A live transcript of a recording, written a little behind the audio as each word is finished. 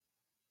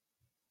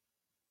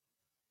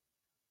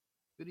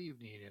Good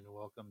evening and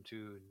welcome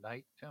to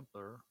Night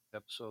Templar,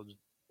 episode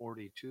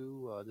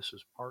 42. This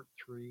is part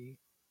three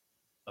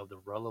of the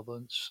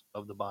relevance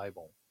of the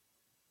Bible.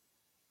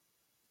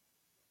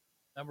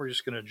 And we're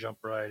just going to jump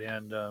right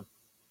in.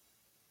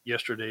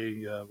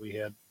 Yesterday, we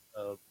had,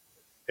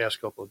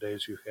 past couple of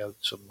days, we've had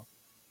some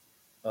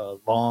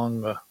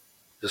long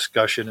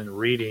discussion and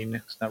reading.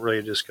 It's not really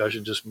a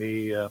discussion, just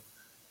me uh,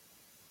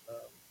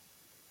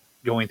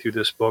 going through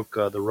this book,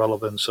 The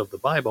Relevance of the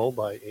Bible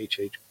by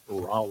H.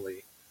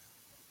 Rowley.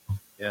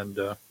 And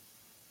we're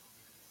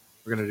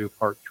going to do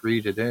part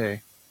three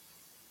today,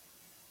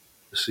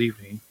 this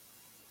evening.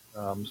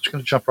 Just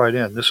going to jump right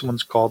in. This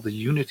one's called The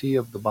Unity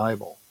of the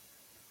Bible,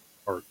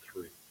 Part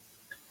 3.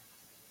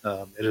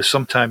 It is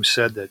sometimes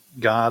said that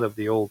God of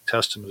the Old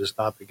Testament is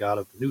not the God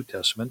of the New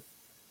Testament,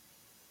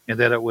 and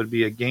that it would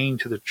be a gain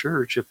to the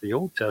church if the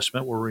Old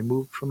Testament were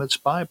removed from its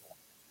Bible.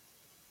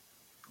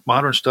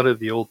 Modern study of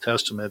the Old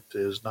Testament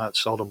is not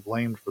seldom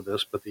blamed for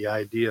this, but the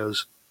idea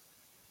is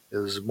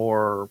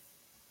more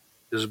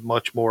is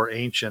much more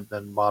ancient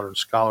than modern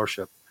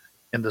scholarship.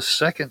 In the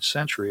second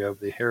century of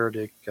the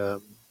heretic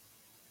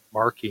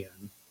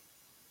Marcion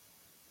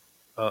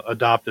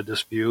adopted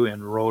this view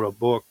and wrote a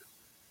book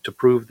to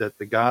prove that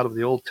the God of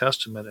the Old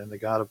Testament and the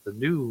God of the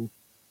New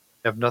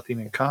have nothing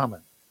in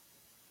common.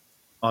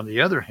 On the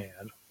other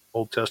hand,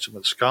 Old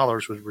Testament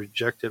scholars would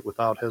reject it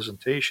without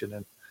hesitation,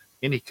 and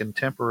any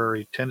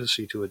contemporary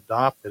tendency to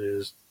adopt it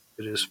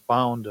is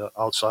found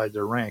outside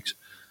their ranks.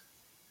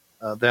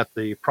 That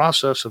the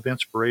process of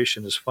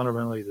inspiration is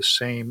fundamentally the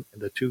same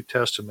in the two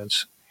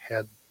testaments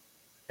had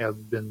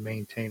have been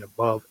maintained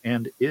above,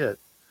 and it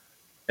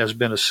has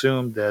been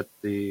assumed that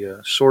the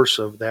source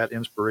of that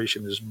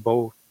inspiration is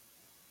both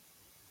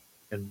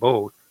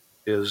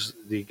is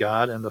the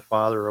God and the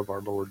Father of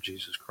our Lord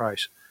Jesus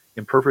Christ,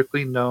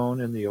 imperfectly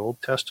known in the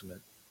Old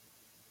Testament.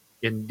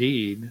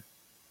 Indeed,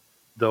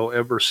 though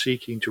ever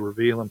seeking to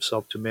reveal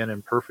himself to men,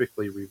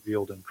 imperfectly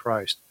revealed in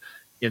Christ.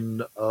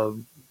 In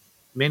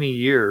many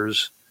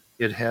years,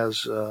 it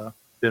has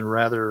been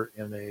rather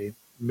in a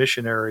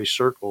missionary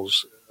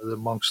circles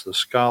amongst the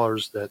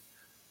scholars that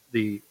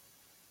the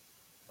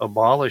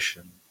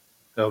abolition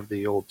of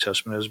the Old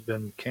Testament has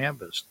been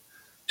canvassed.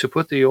 To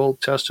put the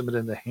Old Testament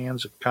in the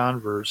hands of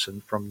converts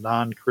and from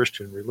non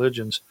Christian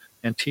religions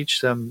and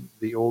teach them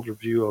the older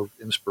view of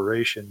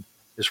inspiration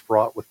is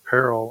fraught with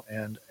peril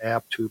and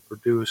apt to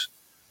produce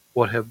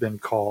what have been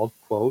called,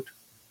 quote,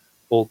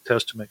 Old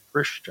Testament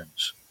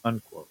Christians,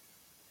 unquote.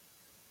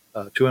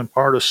 To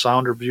impart a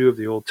sounder view of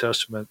the Old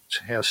Testament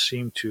has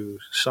seemed to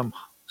some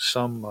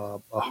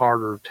a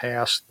harder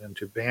task than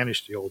to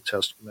banish the Old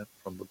Testament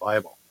from the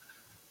Bible.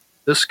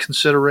 This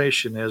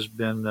consideration has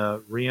been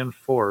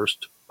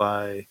reinforced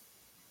by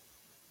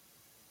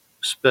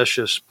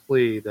specious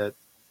plea that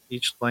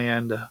each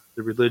land,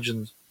 the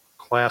religion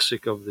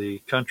classic of the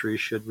country,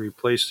 should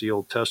replace the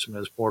Old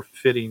Testament as more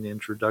fitting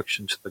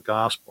introduction to the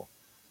gospel.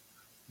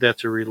 That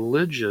the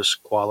religious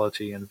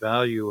quality and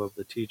value of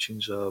the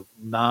teachings of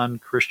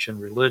non-Christian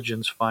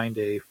religions find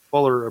a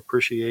fuller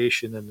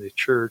appreciation in the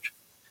church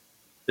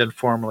than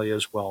formerly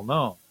is well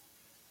known.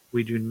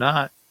 We do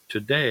not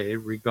today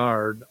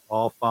regard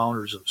all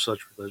founders of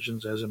such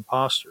religions as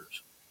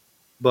impostors,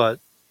 but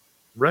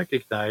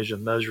recognize a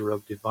measure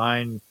of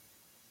divine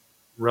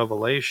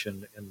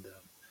revelation in them.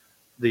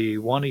 The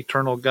one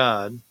eternal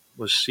God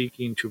was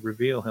seeking to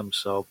reveal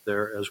himself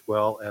there as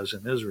well as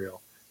in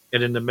Israel,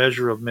 and in the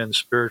measure of men's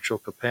spiritual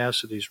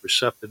capacities,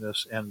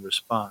 receptiveness, and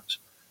response.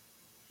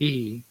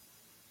 He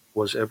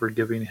was ever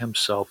giving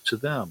himself to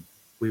them.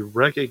 We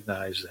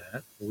recognize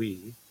that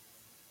we,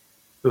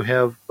 who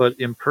have but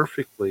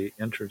imperfectly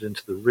entered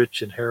into the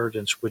rich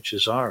inheritance which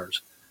is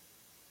ours,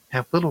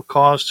 have little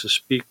cause to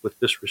speak with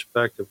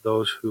disrespect of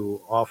those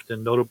who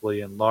often notably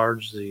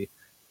enlarge the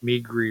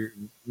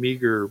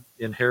meager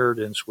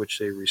inheritance which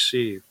they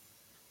receive.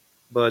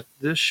 But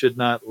this should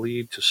not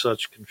lead to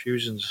such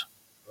confusions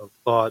of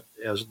thought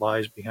as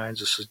lies behind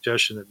the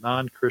suggestion that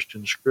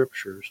non-Christian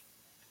scriptures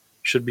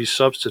should be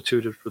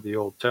substituted for the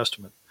Old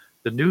Testament.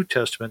 The New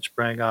Testament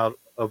sprang out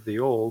of the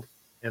Old,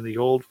 and the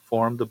Old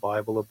formed the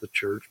Bible of the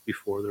church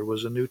before there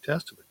was a New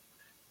Testament.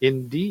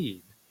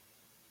 Indeed,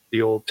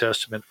 the Old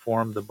Testament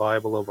formed the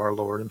Bible of our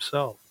Lord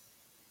himself,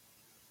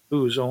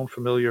 whose own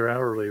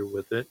familiarity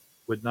with it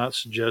would not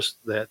suggest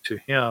that to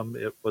him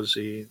it was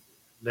a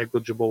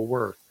negligible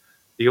worth.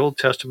 The Old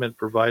Testament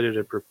provided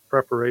a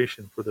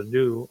preparation for the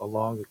New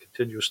along the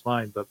continuous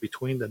line, but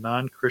between the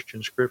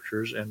non-Christian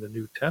scriptures and the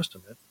New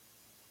Testament,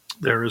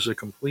 there is a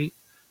complete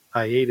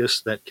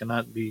hiatus that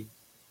cannot be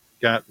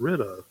got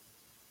rid of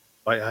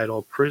by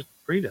idle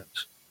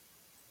credence.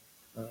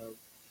 Uh,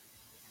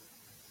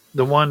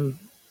 the one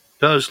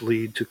does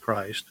lead to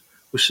Christ,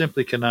 who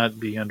simply cannot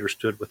be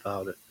understood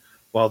without it,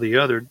 while the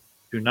other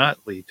do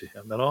not lead to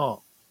him at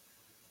all.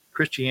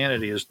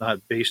 Christianity is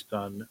not based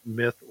on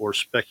myth or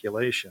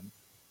speculation.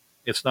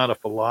 It's not a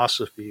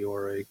philosophy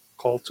or a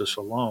cultus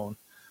alone.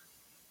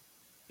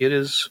 It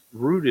is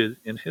rooted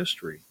in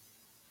history,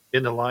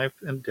 in the life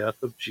and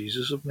death of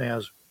Jesus of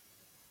Nazareth,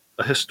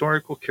 a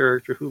historical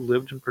character who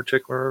lived in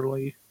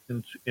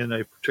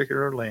a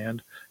particular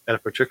land at a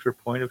particular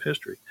point of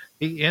history.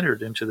 He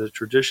entered into the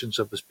traditions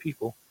of his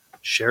people,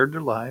 shared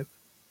their life,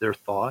 their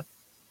thought,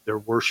 their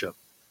worship.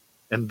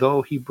 And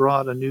though he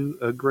brought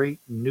a great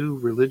new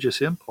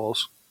religious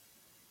impulse,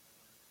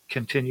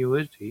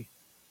 continuity,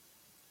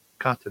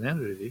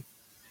 continuity,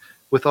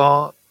 with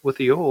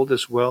the old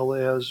as well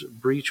as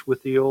breach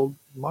with the old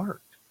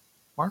marked.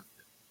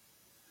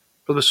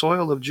 For the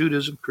soil of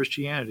Judaism,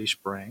 Christianity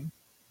sprang,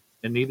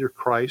 and neither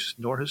Christ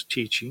nor his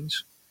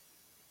teachings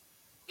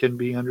can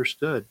be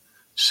understood,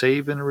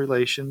 save in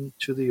relation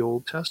to the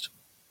Old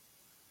Testament.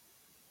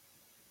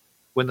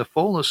 When the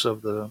fullness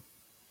of the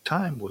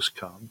time was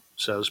come,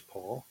 says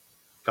Paul,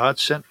 God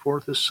sent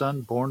forth his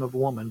Son, born of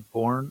woman,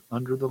 born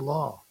under the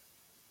law.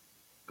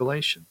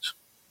 Galatians.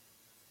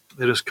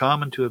 It is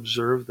common to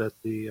observe that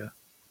the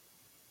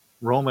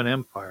Roman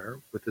Empire,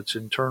 with its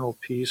internal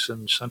peace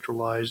and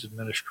centralized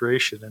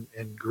administration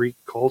and Greek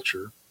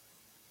culture,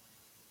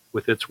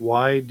 with its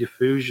wide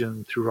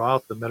diffusion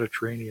throughout the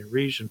Mediterranean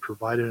region,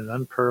 provided an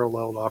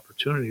unparalleled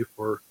opportunity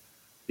for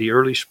the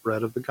early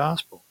spread of the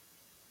gospel.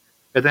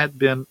 Had that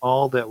been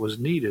all that was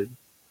needed,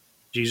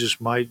 Jesus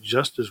might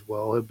just as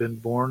well have been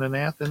born in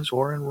Athens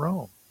or in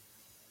Rome,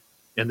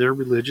 and their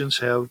religions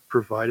have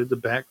provided the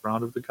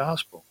background of the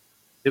gospel.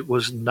 It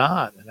was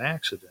not an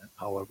accident,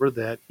 however,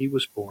 that he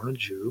was born a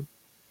Jew,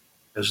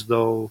 as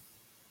though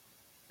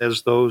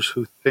as those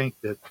who think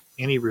that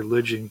any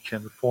religion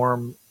can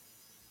form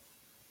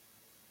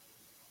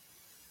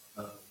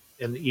uh,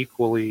 an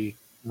equally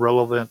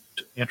relevant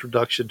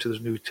introduction to the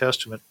New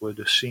Testament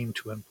would seem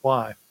to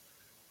imply.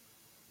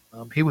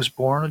 He was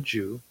born a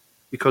Jew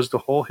because the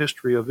whole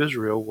history of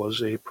Israel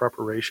was a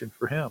preparation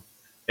for him,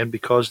 and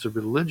because the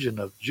religion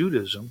of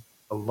Judaism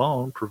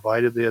alone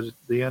provided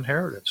the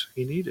inheritance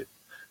he needed.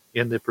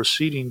 In the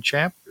preceding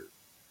chapter,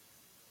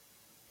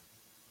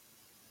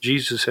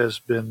 Jesus has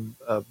been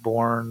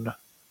born.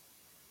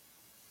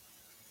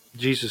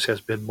 Jesus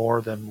has been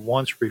more than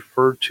once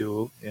referred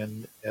to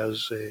in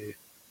as a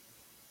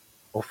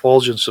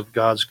effulgence of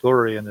God's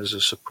glory and as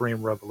a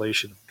supreme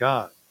revelation of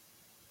God.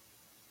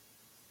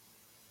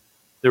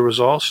 There was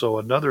also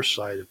another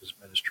side of his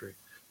ministry.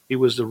 He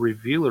was the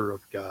revealer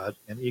of God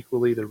and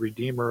equally the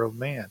redeemer of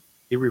man.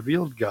 He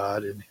revealed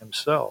God in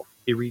himself.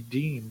 He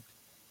redeemed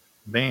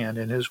man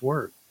in his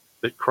word.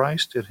 But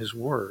Christ and his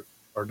word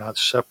are not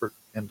separate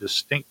and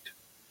distinct,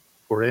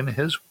 for in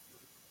his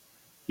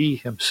he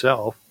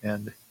himself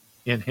and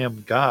in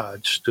him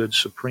God stood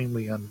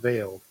supremely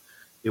unveiled.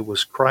 It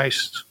was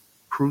Christ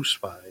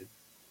crucified,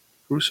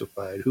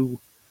 who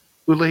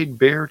laid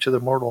bare to the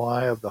mortal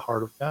eye of the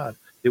heart of God.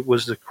 It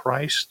was the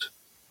Christ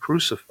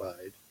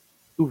crucified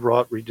who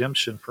wrought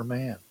redemption for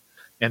man.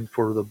 And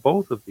for the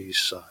both of these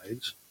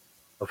sides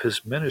of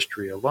his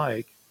ministry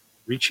alike,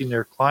 reaching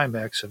their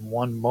climax in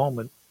one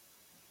moment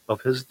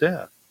of his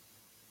death.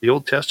 The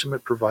Old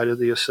Testament provided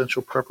the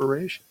essential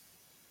preparation.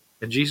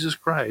 In Jesus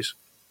Christ,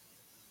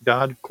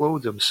 God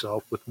clothed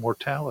himself with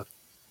mortality.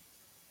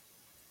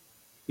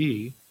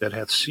 He that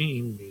hath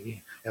seen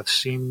me hath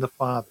seen the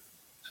Father,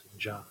 St.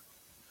 John.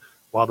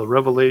 While the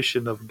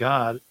revelation of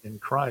God in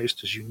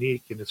Christ is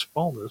unique in its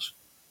fullness,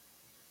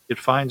 it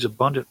finds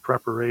abundant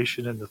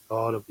preparation in the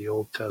thought of the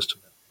Old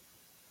Testament.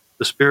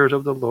 The Spirit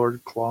of the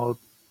Lord clothed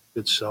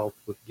itself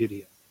with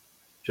Gideon,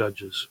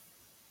 Judges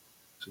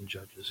and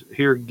Judges.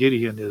 Here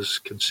Gideon is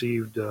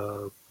conceived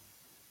a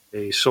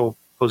so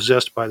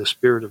possessed by the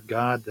Spirit of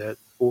God that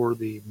for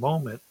the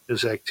moment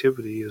his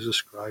activity is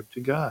ascribed to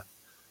God.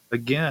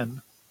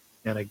 Again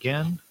and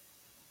again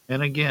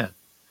and again,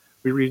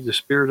 we read the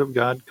Spirit of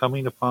God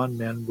coming upon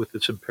men with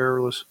its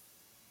imperious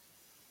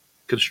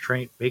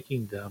constraint,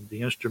 making them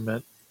the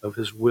instrument of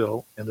his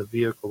will and the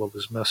vehicle of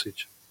his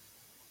message.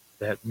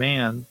 That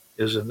man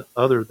is an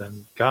other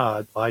than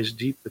God lies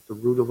deep at the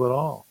root of it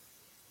all.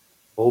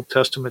 Old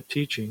Testament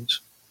teachings,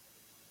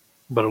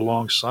 but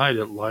alongside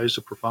it lies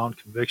the profound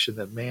conviction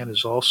that man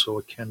is also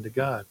akin to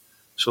God,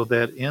 so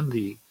that in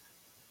the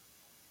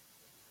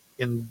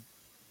in,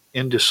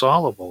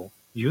 indissoluble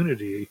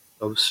unity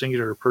of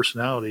singular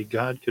personality,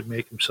 God could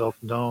make himself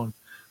known,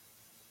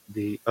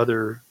 the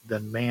other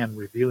than man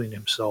revealing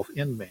himself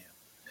in man.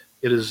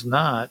 It is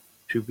not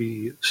to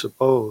be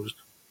supposed,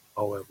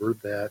 however,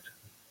 that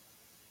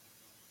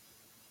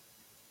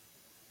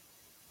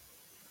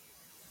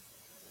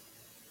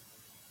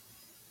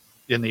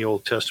in the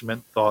Old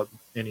Testament thought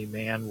any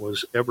man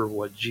was ever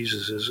what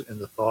Jesus is in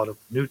the thought of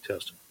the New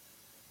Testament.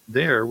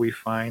 There we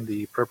find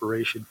the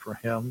preparation for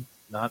him,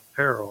 not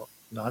perils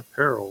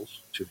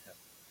to him.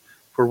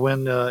 For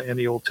when in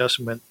the Old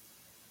Testament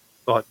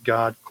thought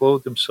God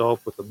clothed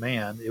himself with a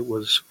man, it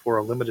was for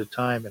a limited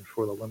time and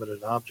for the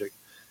limited object.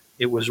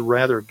 It was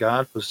rather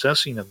God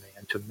possessing a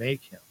man to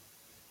make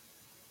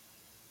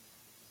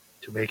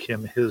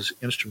him his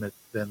instrument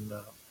than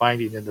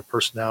finding in the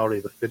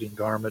personality the fitting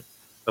garment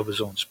of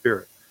his own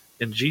spirit.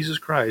 In Jesus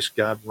Christ,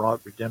 God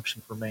wrought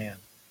redemption for man.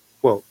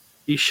 Quote,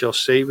 he shall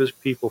save his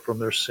people from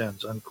their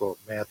sins, unquote,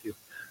 Matthew.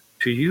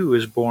 To you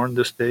is born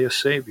this day a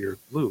Savior,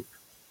 Luke.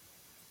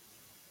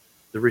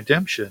 The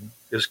redemption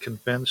is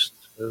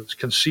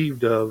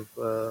conceived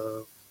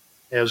of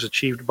as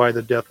achieved by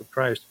the death of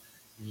Christ.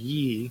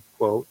 Ye,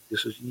 quote,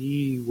 this is,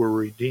 ye were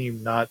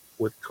redeemed not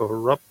with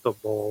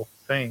corruptible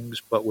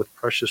things, but with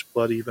precious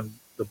blood, even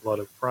the blood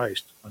of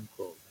Christ,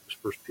 unquote. That was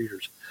 1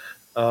 Peter's.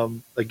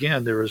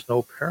 Again, there is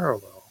no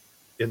parallel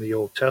in the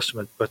Old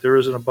Testament, but there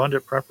is an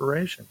abundant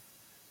preparation.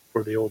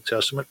 For the Old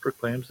Testament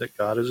proclaims that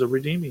God is a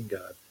redeeming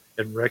God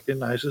and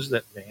recognizes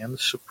that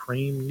man's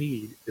supreme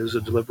need is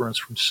a deliverance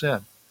from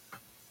sin.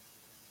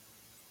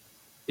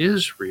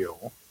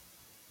 Israel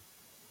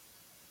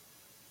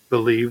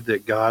believed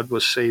that God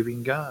was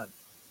saving God,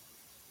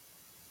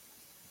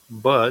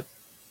 but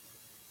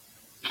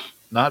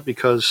not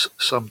because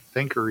some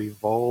thinker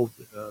evolved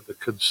the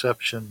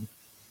conception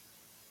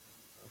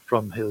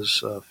from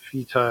his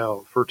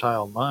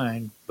fertile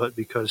mind, but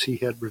because he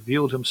had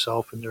revealed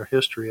himself in their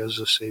history as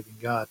a saving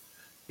God.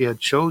 He had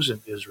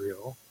chosen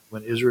Israel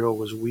when Israel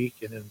was weak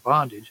and in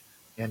bondage,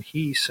 and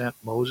he sent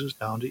Moses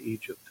down to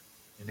Egypt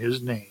in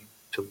his name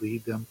to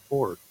lead them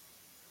forward.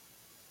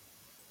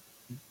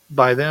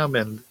 By them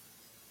and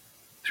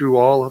through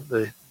all of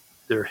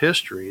their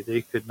history,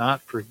 they could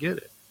not forget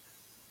it.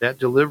 That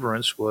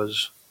deliverance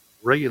was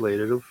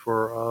regulated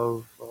for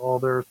of all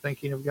their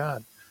thinking of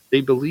God. They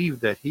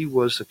believed that he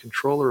was the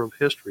controller of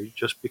history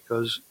just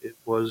because it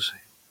was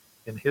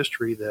in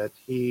history that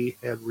he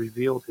had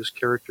revealed his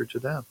character to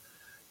them.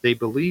 They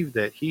believed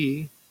that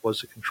he was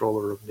the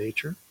controller of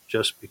nature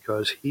just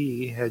because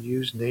he had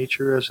used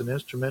nature as an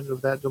instrument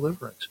of that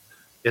deliverance.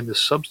 In the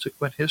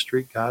subsequent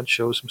history, God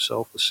shows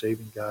himself a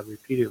saving God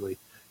repeatedly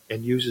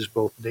and uses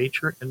both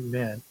nature and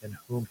men in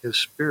whom his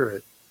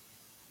spirit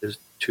is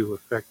to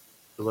effect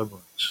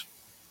deliverance.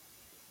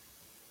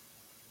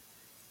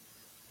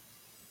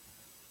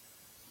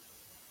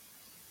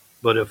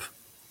 But if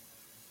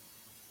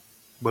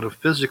but if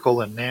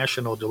physical and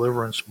national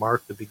deliverance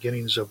marked the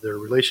beginnings of their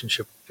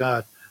relationship with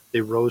God,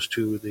 they rose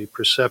to the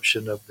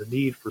perception of the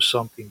need for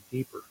something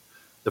deeper.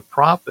 The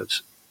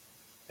prophets,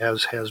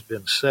 as has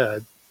been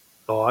said,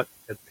 thought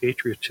that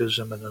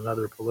patriotism and in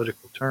other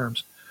political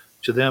terms,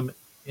 to them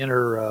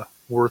inner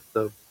worth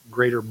of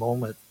greater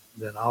moment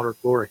than outer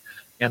glory,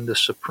 and the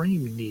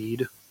supreme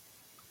need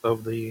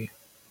of the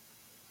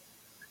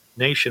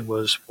nation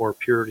was for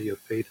purity of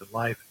faith and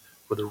life,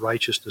 for the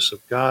righteousness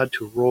of God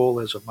to roll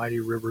as a mighty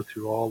river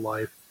through all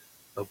life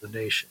of the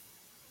nation.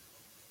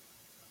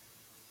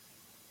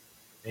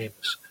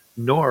 Amos.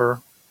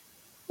 Nor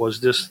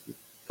was this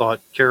thought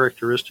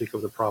characteristic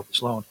of the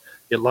prophets alone.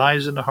 It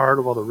lies in the heart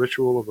of all the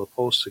ritual of the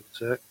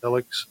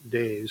post-exilic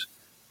days,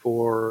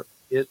 for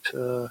it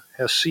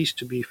has ceased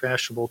to be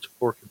fashionable to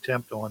pour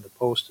contempt on the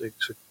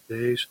post-exilic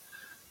days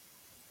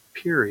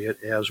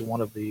period as one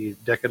of the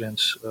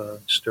decadence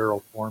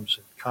sterile forms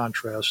in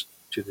contrast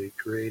to the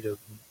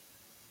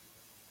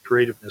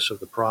creativeness of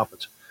the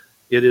prophets.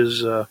 It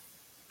is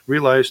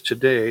realized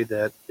today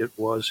that it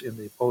was in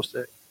the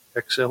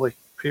post-exilic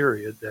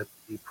period that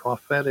the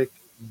prophetic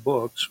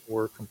books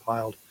were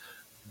compiled,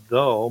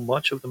 though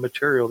much of the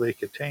material they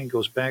contain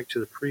goes back to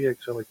the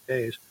pre-exilic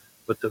days.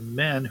 But the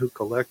men who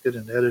collected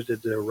and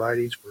edited their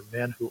writings were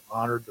men who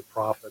honored the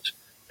prophets,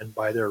 and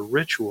by their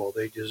ritual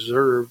they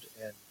deserved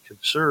and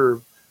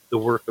conserved the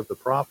work of the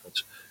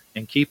prophets,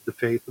 and keep the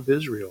faith of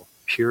Israel,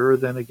 pure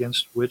than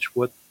against which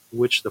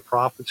the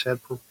prophets had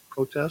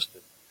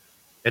protested.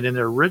 And in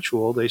their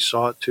ritual, they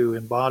sought to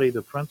embody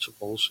the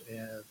principles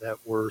that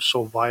were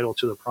so vital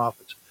to the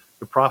prophets.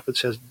 The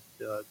prophets had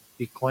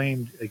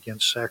declaimed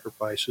against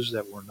sacrifices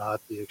that were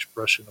not the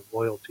expression of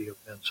loyalty of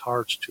men's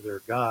hearts to their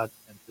God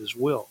and his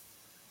will.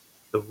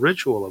 The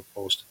ritual of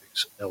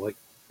post-exilic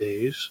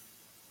days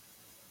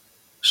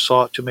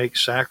sought to make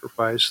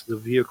sacrifice the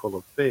vehicle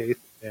of faith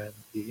and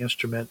the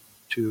instrument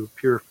to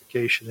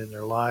purification in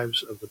their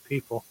lives of the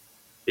people.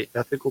 The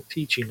ethical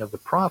teaching of the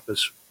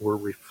prophets were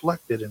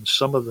reflected in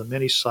some of the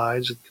many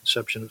sides and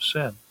conception of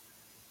sin.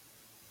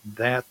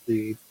 That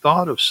the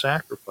thought of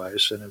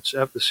sacrifice and its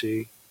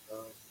efficacy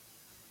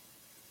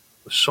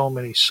with so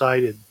many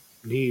sided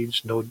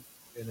needs, and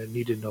it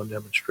needed no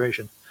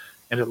demonstration,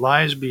 and it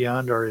lies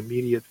beyond our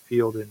immediate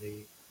field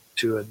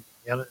to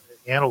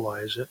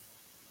analyze it,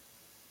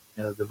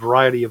 the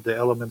variety of the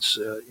elements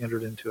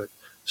entered into it.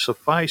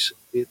 Suffice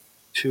it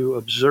to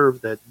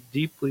observe that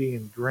deeply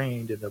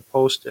ingrained in the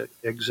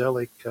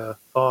post-exilic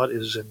thought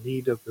is a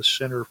need of the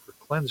sinner for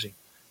cleansing,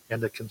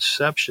 and the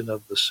conception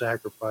of the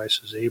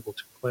sacrifice is able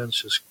to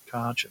cleanse his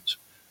conscience.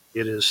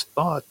 It is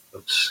thought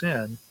of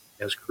sin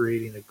as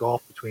creating a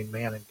gulf between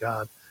man and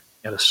God,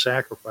 and a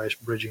sacrifice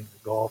bridging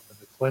the gulf and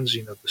the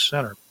cleansing of the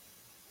sinner,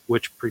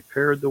 which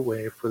prepared the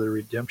way for the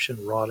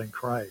redemption wrought in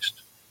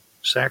Christ.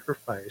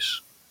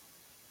 Sacrifice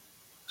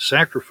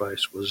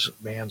Sacrifice was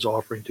man's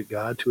offering to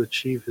God to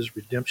achieve his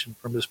redemption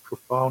from his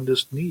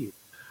profoundest need.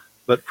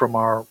 But from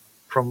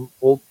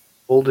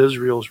old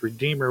Israel's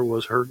Redeemer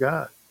was her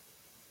God.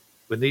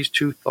 When these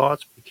two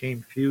thoughts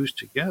became fused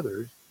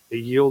together, they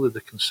yielded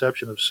the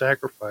conception of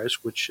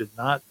sacrifice, which should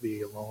not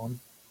be alone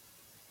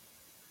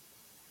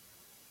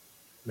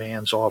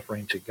man's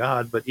offering to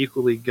God, but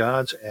equally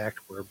God's act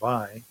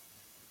whereby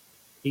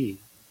He,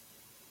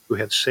 who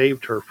had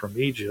saved her from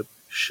Egypt,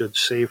 should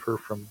save her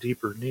from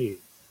deeper need.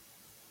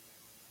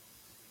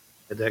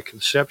 In that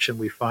conception,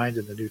 we find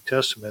in the New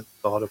Testament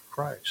thought of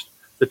Christ.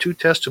 The two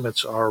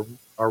testaments are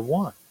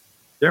one.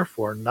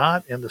 Therefore,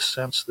 not in the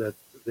sense that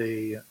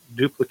they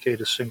duplicate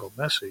a single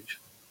message,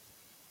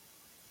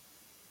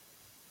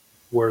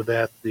 were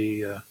that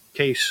the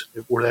case,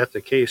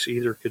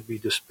 either could be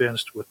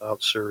dispensed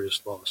without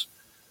serious loss.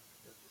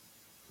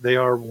 They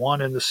are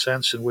one in the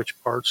sense in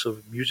which parts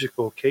of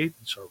musical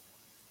cadence are one.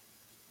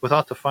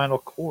 Without the final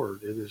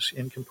chord, it is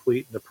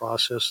incomplete in the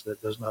process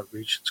that does not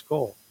reach its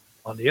goal.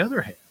 On the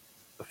other hand,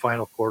 the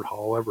final chord,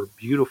 however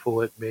beautiful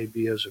it may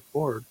be as a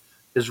chord,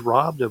 is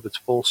robbed of its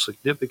full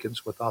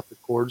significance without the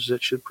chords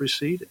that should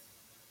precede it.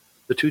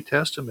 The two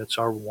testaments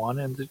are one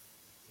in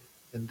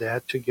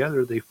that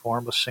together they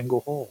form a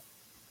single whole.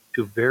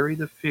 To vary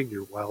the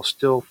figure while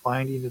still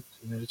finding it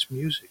in its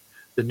music,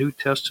 the New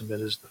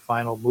Testament is the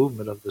final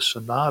movement of the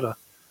sonata,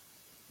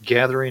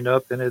 gathering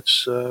up in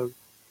its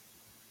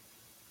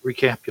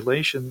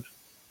recapitulation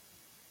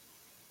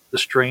the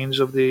strains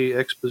of the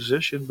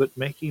exposition, but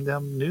making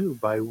them new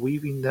by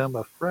weaving them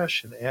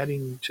afresh and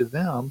adding to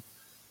them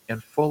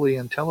and fully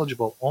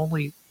intelligible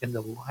only in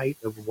the light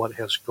of what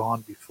has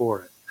gone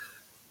before it.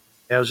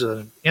 As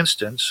an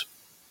instance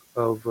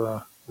of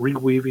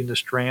reweaving the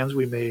strands,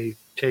 we may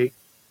take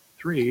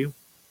three,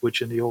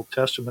 which in the Old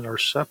Testament are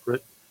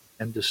separate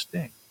and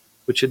distinct,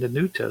 which in the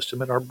New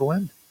Testament are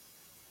blended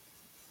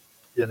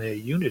in a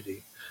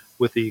unity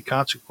with the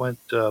consequent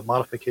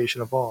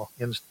modification of all.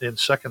 In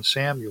 2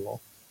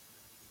 Samuel,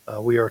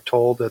 we are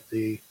told that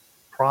the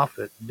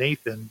prophet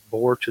Nathan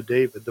bore to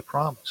David the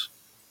promise,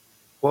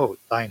 quote,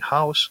 "Thine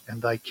house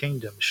and thy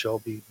kingdom shall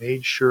be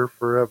made sure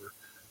forever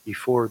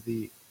before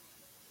thee.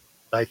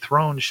 Thy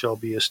throne shall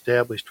be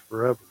established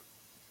forever."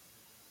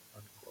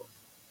 Unquote.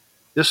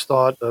 This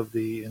thought of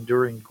the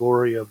enduring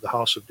glory of the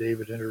house of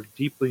David entered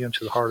deeply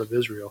into the heart of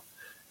Israel,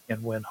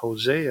 and when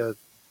Hosea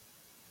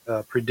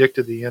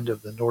predicted the end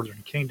of the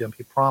northern kingdom,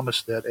 he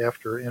promised that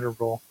after an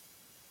interval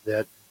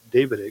that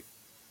Davidic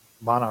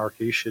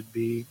monarchy should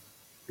be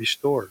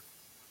restored.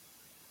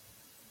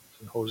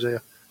 In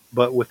Hosea,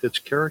 but with its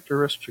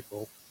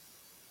characteristical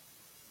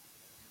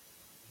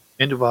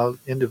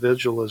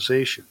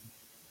individualization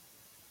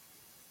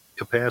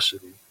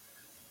capacity,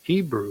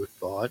 Hebrew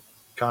thought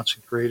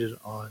concentrated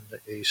on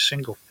a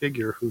single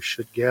figure who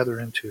should gather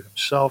into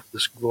himself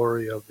this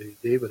glory of the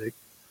Davidic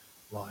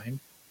line,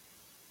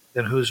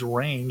 and whose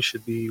reign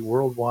should be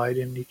worldwide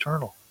and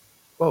eternal.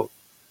 Quote,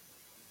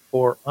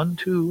 "For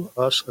unto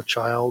us a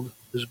child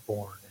is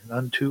born, and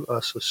unto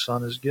us a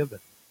son is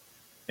given,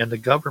 and the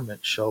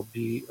government shall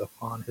be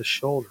upon his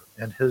shoulder,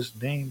 and his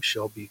name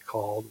shall be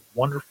called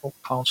Wonderful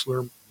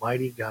Counselor,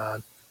 Mighty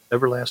God,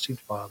 Everlasting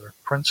Father,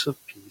 Prince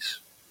of Peace.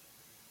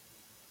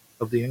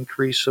 Of the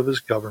increase of his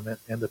government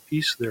and the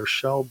peace there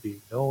shall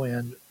be no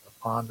end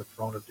upon the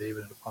throne of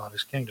David and upon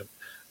his kingdom,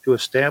 to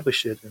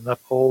establish it and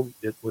uphold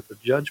it with the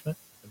judgment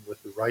and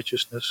with the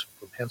righteousness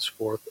from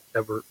henceforth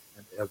ever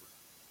and ever."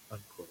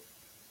 Unquote.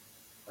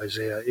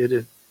 Isaiah.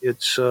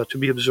 It's to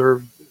be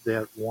observed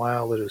that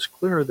while it is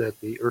clear that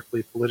the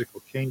earthly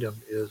political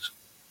kingdom is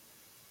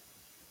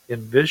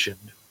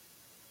envisioned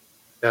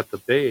at the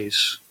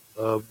base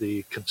of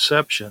the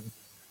conception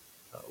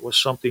was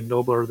something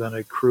nobler than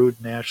a crude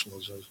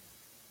nationalism.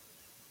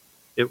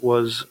 It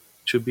was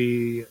to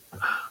be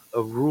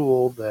a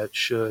rule that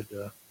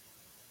should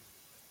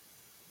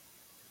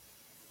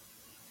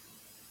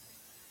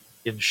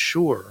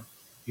ensure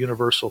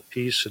universal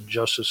peace and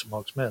justice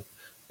amongst men.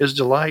 His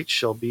delight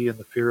shall be in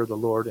the fear of the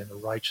Lord, and the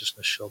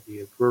righteousness shall be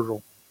a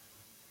girdle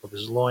of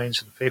his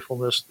loins, and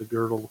faithfulness the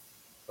girdle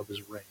of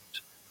his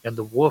reins. And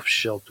the wolf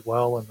shall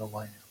dwell in the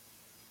lamb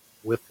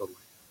with the lamb,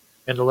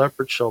 and the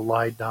leopard shall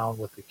lie down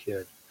with the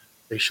kid.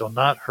 They shall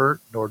not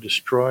hurt nor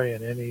destroy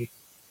in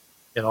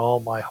all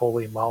my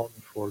holy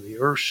mountain, for the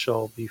earth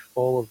shall be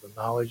full of the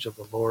knowledge of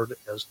the Lord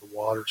as the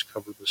waters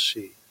cover the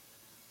sea.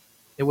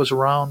 It was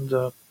around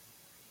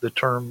the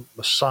term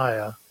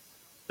Messiah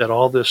that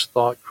all this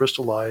thought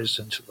crystallized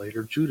into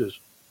later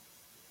Judaism.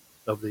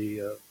 Of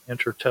the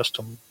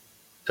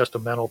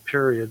intertestamental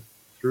period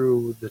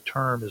through the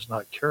term is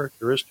not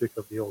characteristic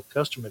of the Old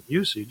Testament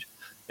usage,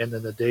 and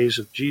in the days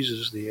of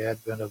Jesus, the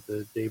advent of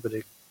the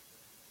Davidic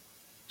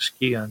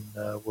scion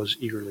was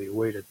eagerly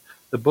awaited.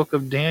 The book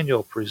of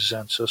Daniel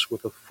presents us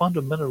with a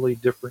fundamentally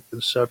different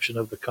conception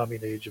of the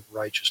coming age of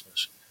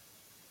righteousness.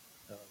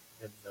 Uh,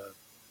 in, uh,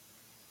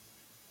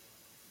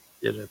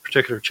 in a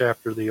particular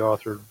chapter, the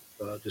author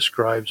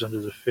describes under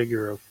the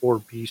figure of four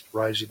beasts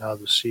rising out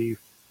of the sea,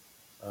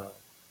 uh,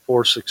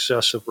 four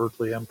successive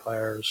earthly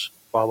empires,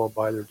 followed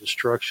by their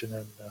destruction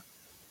and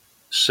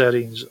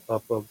settings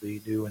up of the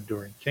new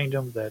enduring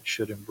kingdom that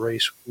should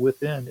embrace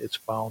within its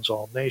bounds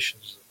all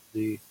nations.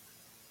 The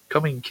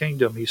coming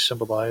kingdom he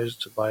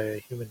symbolized by a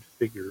human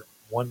figure,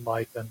 one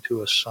like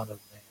unto a son of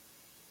man.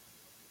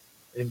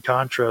 In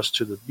contrast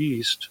to the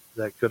beast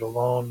that could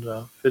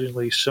alone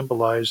fittingly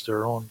symbolize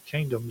their own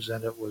kingdoms,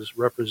 and it was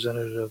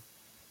representative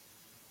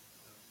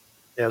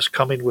as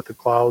coming with the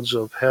clouds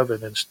of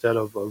heaven instead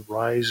of a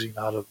rising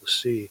out of the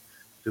sea,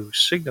 to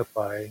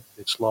signify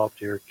its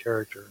loftier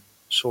character and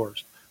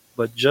source.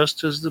 But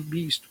just as the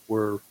beasts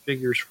were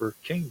figures for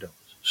kingdoms,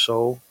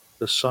 so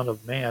the Son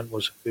of Man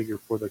was a figure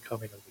for the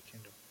coming of the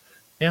kingdom.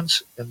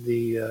 Hence, in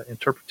the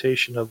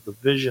interpretation of the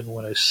vision,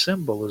 when a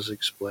symbol is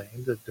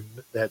explained,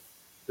 that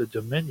the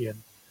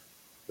dominion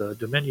the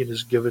dominion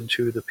is given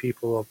to the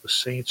people of the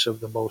saints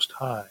of the Most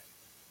High,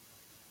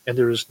 and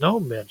there is no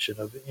mention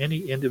of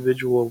any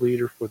individual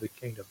leader for the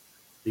kingdom.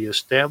 The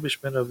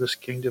establishment of this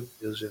kingdom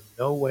is in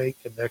no way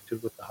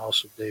connected with the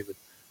house of David,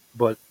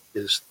 but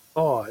is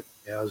thought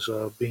as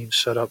being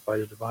set up by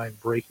the divine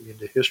breaking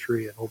into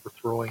history and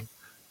overthrowing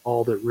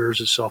all that rears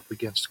itself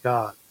against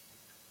God,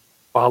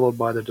 followed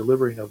by the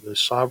delivering of the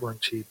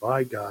sovereignty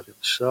by God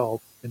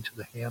himself into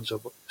the hands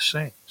of the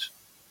saints,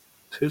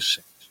 his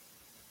saints.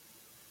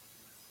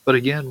 But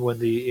again, when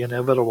the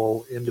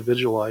inevitable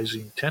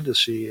individualizing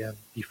tendency and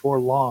before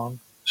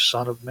long,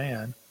 Son of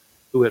Man,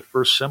 who at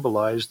first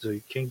symbolized the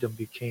kingdom,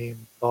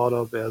 became thought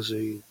of as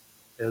the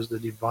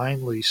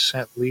divinely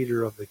sent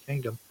leader of the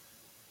kingdom,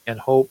 and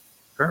hope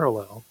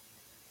parallel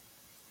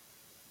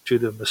to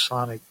the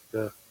Masonic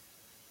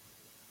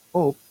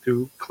hope,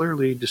 through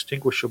clearly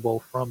distinguishable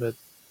from it,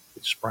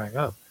 it sprang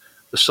up.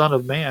 The Son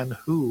of Man,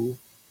 who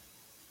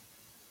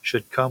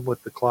should come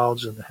with the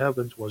clouds in the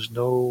heavens, was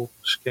no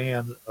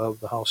scan of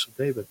the house of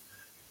David,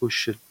 who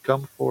should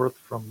come forth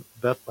from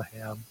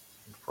Bethlehem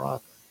and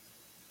Ephrathah.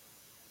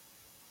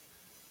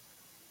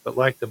 But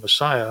like the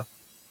Messiah,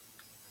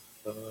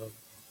 uh,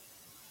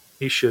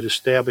 he should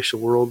establish a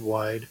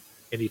worldwide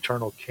and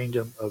eternal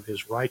kingdom of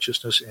his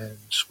righteousness and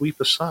sweep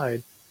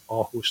aside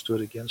all who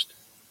stood against him.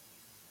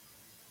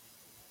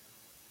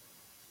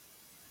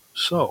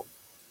 So,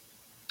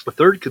 a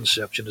third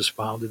conception is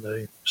found in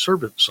the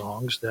servant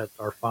songs that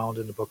are found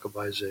in the book of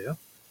Isaiah,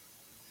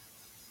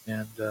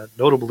 and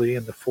notably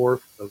in the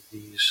fourth of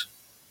these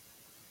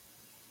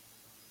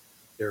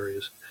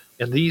areas.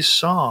 In these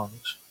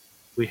songs,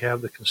 we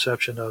have the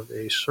conception of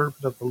a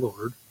servant of the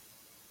Lord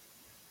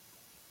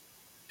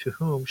to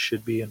whom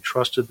should be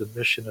entrusted the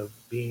mission of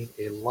being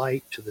a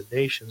light to the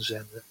nations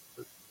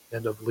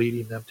and of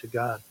leading them to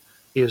God.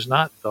 He is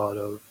not thought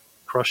of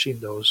crushing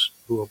those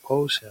who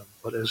oppose him,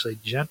 but as a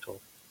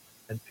gentle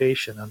and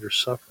patient under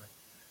suffering.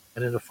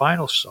 And in the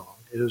final song,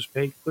 it is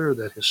made clear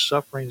that his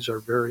sufferings are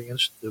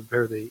the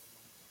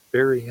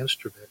very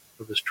instrument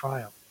of his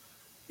triumph.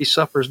 He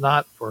suffers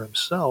not for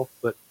himself,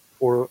 but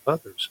for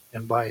others,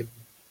 and by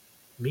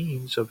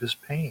means of his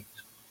pains.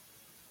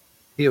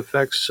 He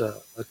effects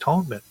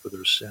atonement for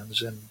their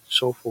sins and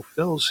so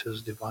fulfills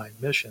his divine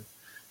mission.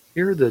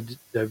 Here, the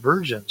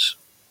divergence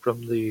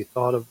from the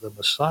thought of the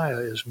Messiah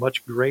is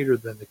much greater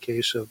than the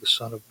case of the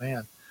Son of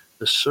Man.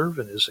 The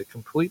servant is a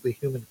completely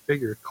human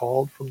figure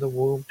called from the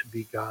womb to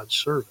be God's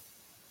servant,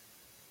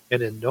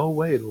 and in no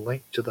way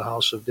linked to the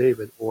house of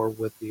David or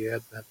with the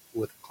advent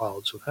with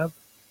clouds of heaven.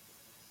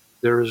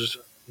 There is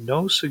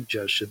no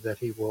suggestion that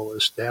he will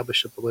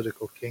establish a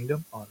political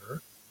kingdom on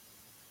earth.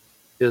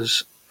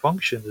 His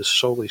function is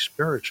solely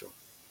spiritual,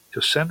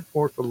 to send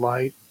forth the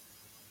light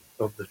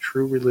of the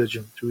true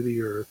religion through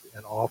the earth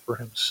and offer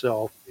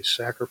himself a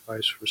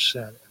sacrifice for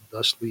sin and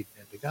thus lead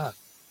men to God.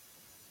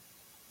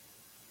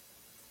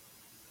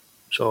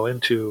 So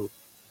into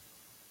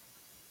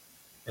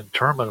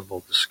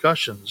interminable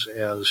discussions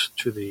as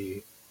to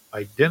the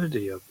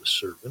identity of the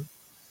servant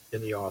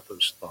in the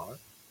author's thought,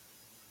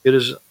 it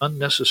is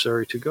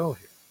unnecessary to go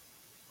here.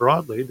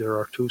 Broadly, there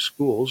are two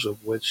schools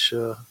of which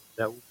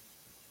that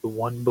the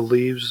one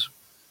believes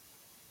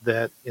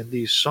that in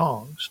these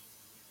songs,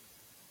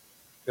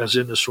 as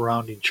in the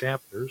surrounding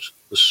chapters,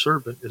 the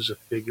servant is a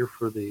figure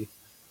for the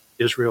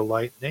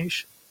Israelite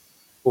nation,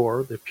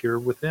 or the pure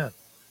within,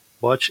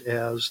 much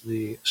as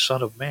the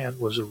Son of Man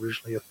was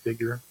originally a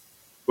figure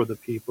for the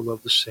people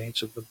of the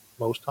saints of the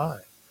Most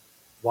High,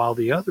 while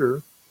the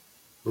other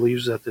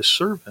believes that the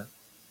servant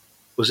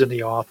was in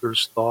the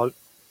author's thought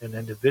an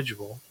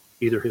individual,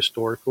 either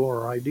historical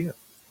or ideal.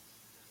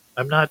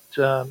 I'm not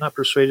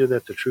persuaded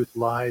that the truth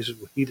lies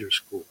with either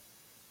school.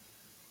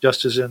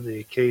 Just as in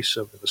the case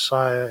of the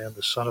Messiah and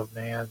the Son of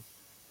Man,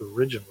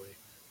 originally,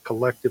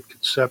 collective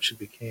conception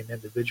became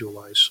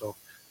individualized. So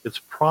it's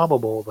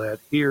probable that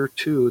here,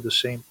 too, the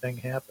same thing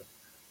happened.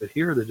 But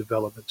here the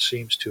development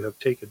seems to have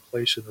taken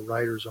place in the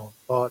writer's own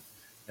thought,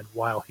 and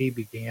while he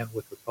began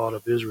with the thought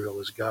of Israel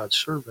as God's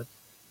servant,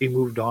 he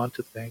moved on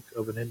to think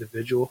of an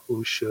individual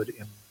who should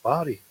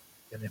embody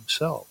in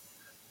himself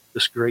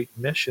this great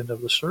mission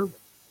of the servant.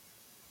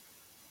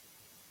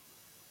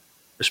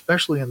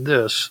 Especially in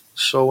this,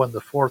 so in the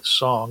fourth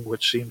song,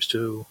 which seems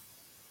to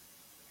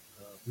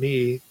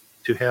me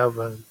to have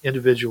an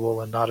individual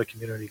and not a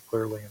community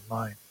clearly in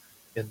mind.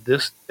 In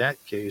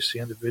that case, the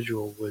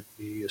individual would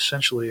be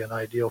essentially an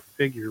ideal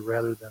figure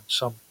rather than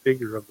some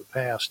figure of the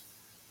past.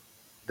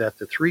 That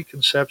the three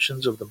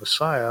conceptions of the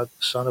Messiah,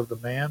 the Son of the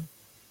Man,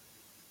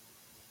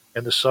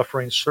 and the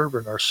suffering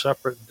servant are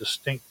separate and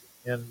distinct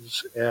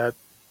ends at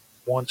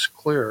once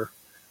clear,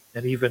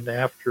 and even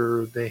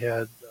after they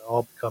had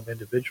all become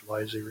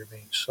individualized, they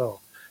remain so.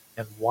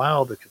 And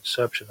while the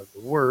conception of the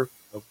work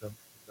of the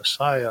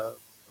Messiah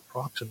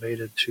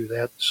approximated to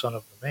that Son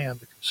of the Man,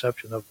 the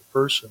conception of the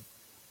person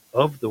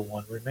of the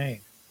one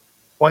remained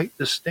quite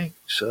distinct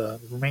from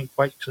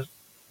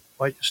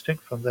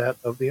that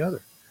of the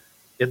other.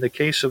 In the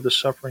case of the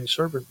suffering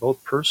servant,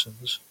 both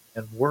persons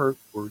and work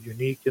were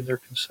unique in their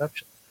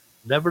conception.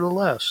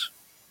 Nevertheless,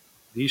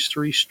 these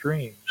three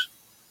streams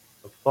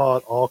of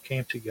thought all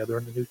came together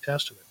in the New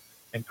Testament,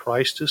 and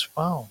Christ is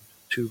found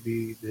to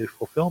be the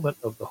fulfillment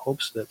of the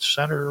hopes that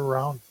centered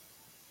around him.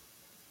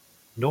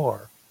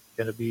 Nor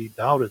can it be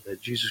doubted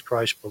that Jesus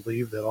Christ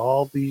believed that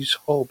all these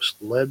hopes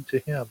led to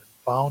him and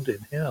found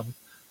in him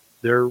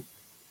their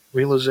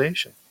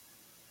realization.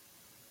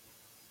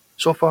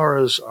 So far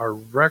as our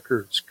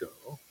records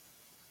go,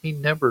 he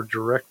never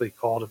directly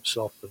called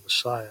himself the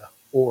Messiah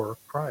or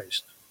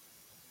Christ,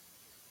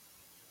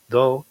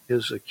 though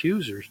his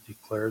accusers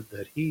declared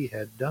that he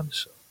had done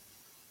so.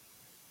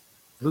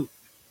 Luke.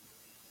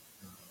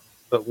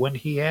 But when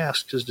he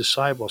asked his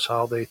disciples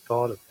how they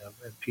thought of him,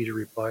 and Peter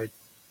replied,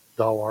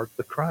 "Thou art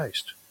the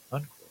Christ,"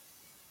 unquote,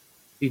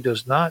 he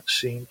does not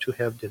seem to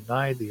have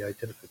denied the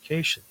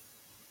identification.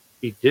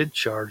 He did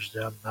charge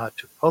them not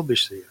to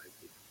publish the idea.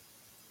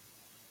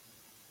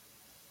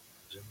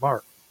 As in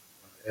Mark.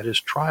 At his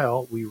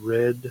trial, we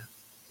read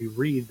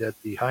that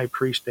the high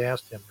priest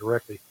asked him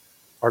directly,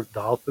 "Art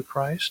thou the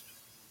Christ?"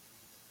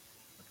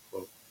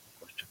 Unquote,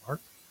 question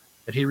mark.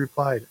 And he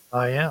replied,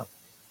 "I am."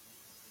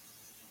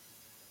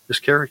 His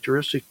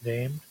characteristic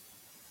name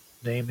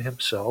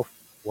himself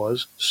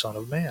was Son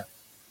of Man.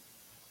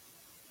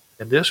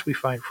 And this we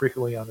find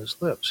frequently on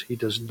his lips. He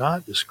does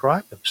not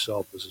describe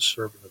himself as a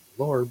servant of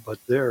the Lord,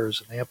 but there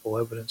is an ample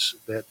evidence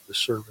that the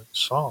servant's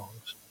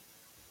songs,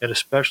 and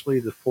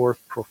especially the fourth,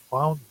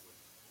 profoundly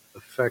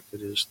affected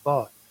his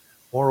thought.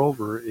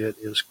 Moreover, it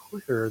is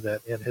clear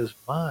that in his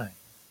mind,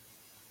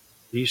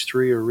 these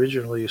three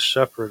originally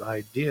separate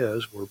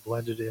ideas were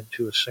blended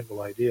into a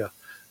single idea.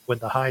 When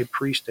the high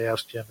priest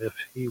asked him if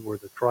he were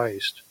the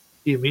Christ,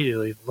 he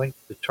immediately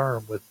linked the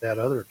term with that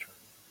other term,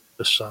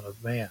 the Son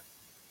of Man.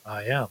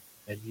 I am,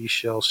 and ye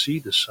shall see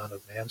the Son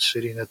of Man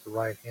sitting at the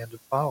right hand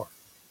of power.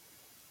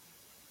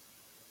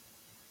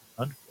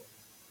 Unquote.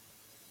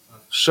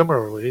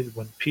 Similarly,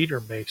 when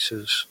Peter makes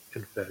his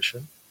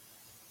confession,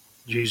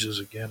 Jesus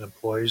again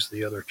employs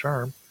the other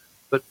term,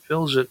 but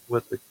fills it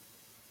with the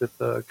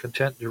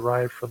content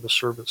derived from the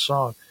servant's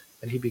song,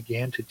 and he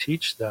began to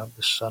teach them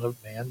the Son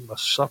of Man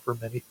must suffer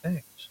many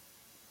things.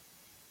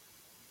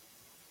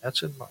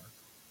 That's in Mark.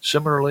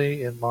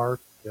 Similarly, in Mark,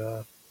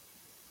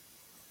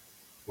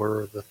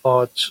 where the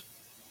thoughts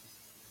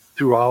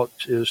throughout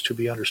is to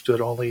be understood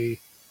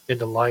only in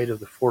the light of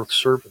the fourth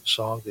servant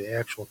song, the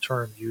actual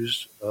term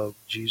used of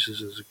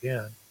Jesus is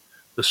again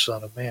the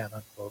Son of Man,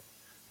 unquote.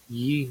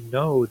 Ye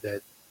know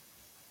that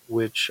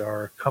which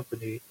are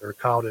company or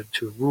counted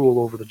to rule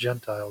over the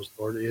Gentiles,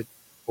 Lord, it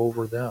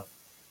over them.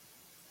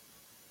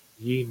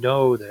 Ye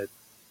know that,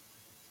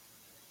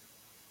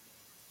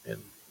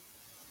 and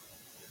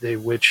they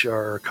which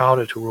are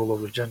accounted to rule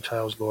over the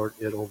Gentiles, Lord,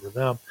 it over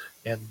them,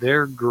 and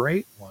their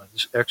great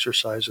ones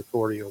exercise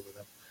authority over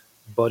them.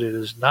 But it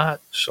is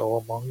not so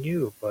among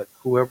you, but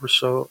whoever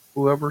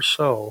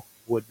so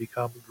would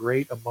become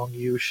great among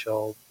you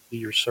shall be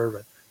your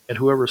servant, and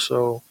whoever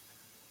so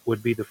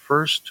would be the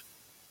first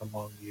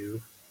among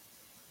you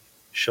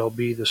shall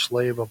be the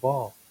slave of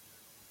all.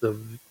 The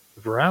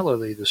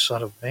verily the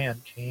Son of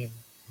Man came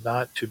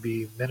not to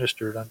be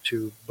ministered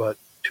unto, but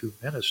to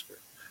minister,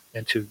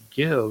 and to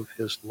give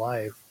his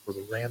life for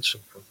the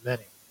ransom for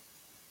many.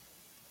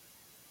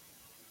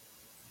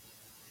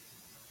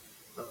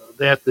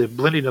 That the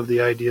blending of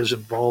the ideas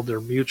involved their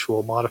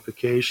mutual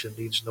modification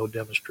needs no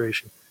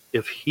demonstration.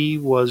 If he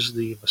was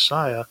the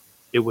Messiah,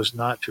 it was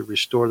not to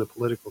restore the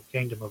political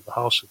kingdom of the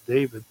house of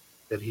David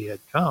that he had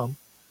come.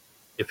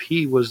 If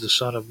he was the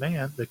Son of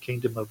Man, the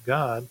kingdom of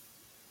God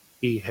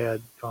he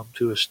had come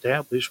to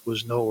establish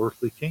was no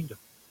earthly kingdom,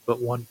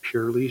 but one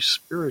purely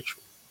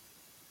spiritual.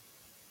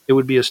 It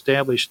would be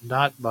established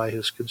not by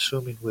his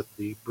consuming with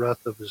the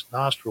breath of his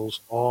nostrils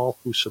all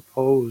who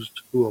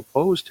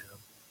opposed him,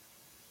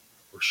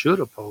 or should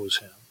oppose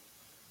him,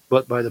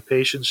 but by the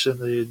patience and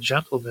the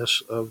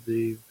gentleness of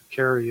the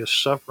vicarious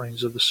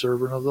sufferings of the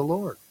servant of the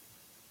Lord.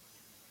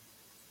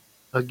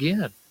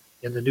 Again,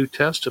 in the New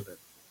Testament,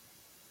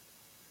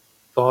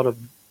 thought of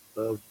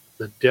the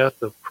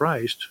death of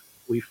Christ,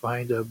 we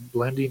find a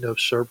blending of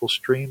several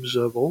streams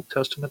of Old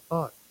Testament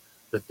thought.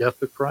 The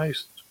death of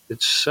Christ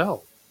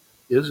itself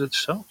is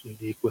itself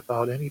unique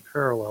without any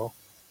parallel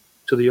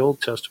to the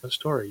Old Testament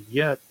story.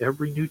 Yet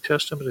every New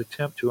Testament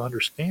attempt to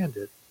understand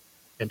it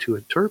and to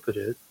interpret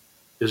it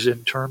is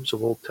in terms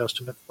of Old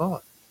Testament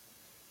thought.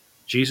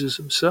 Jesus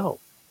himself,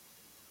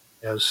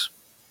 as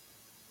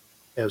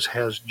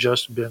has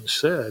just been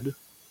said,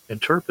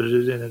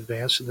 interpreted in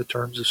advance in the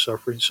terms of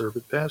suffering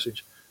servant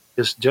passage.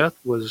 His death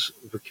was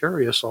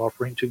vicarious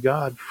offering to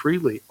God,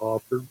 freely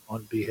offered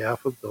on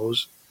behalf of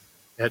those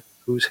at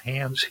whose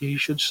hands he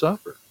should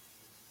suffer.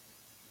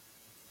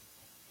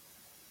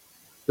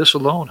 This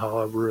alone,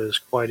 however, is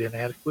quite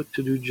inadequate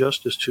to do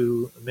justice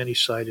to the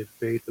many-sided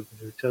faith of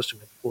the New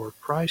Testament, for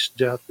Christ's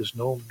death is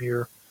no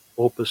mere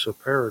opus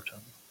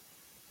operatum,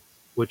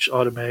 which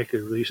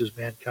automatically releases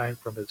mankind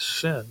from its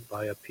sin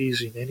by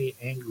appeasing any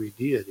angry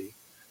deity.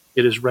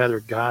 It is rather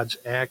God's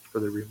act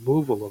for the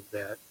removal of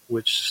that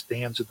which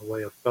stands in the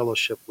way of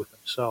fellowship with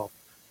himself,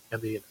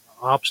 and the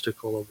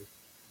obstacle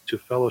to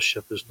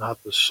fellowship is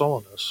not the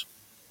sullenness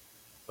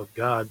of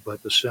God,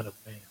 but the sin of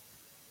man.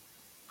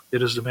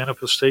 It is the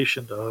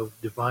manifestation of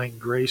divine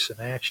grace in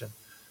action.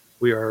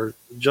 We are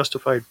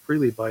justified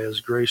freely by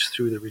his grace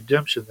through the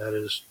redemption that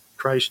is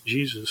Christ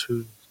Jesus,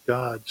 whom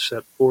God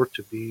set forth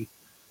to be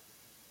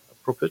a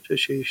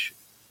propitiation,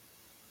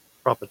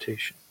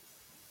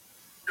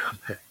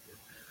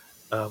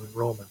 in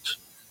Romans.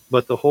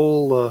 But the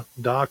whole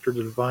doctrine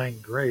of divine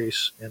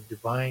grace and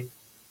divine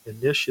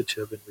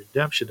initiative and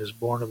redemption is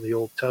born of the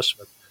Old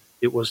Testament.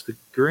 It was the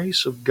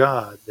grace of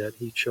God that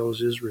he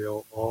chose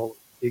Israel, all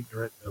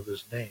ignorant of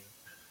his name,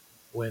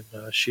 when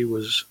she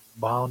was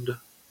bound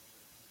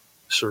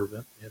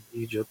servant in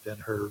Egypt,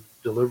 and her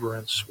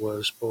deliverance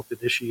was both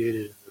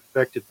initiated and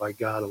effected by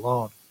God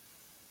alone.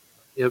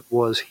 It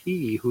was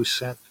he who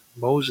sent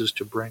Moses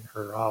to bring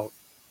her out.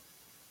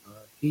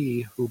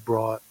 He who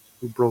broke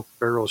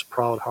Pharaoh's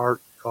proud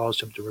heart,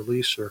 caused him to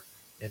release her,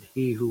 and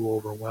he who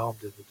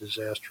overwhelmed in the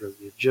disaster of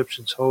the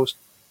Egyptians' host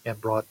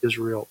and brought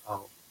Israel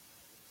out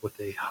with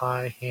a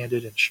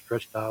high-handed and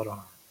stretched out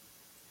arm.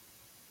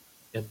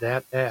 In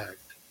that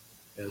act,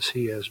 as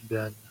he has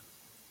been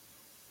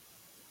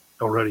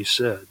already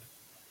said,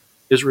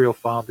 Israel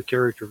found the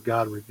character of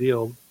God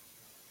revealed,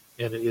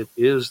 and it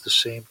is the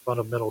same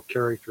fundamental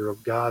character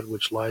of God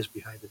which lies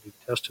behind the New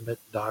Testament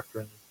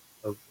doctrine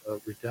of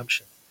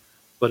redemption.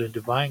 But in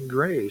divine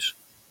grace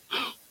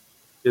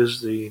is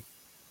the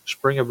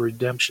spring of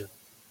redemption.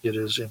 It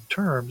is in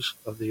terms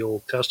of the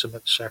Old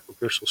Testament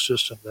sacrificial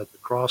system that the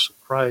cross of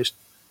Christ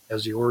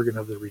as the organ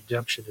of the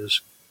redemption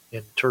is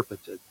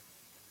interpreted.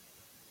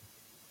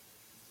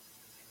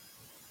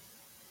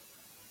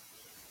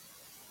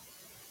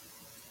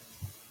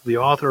 The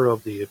author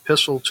of the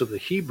Epistle to the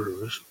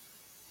Hebrews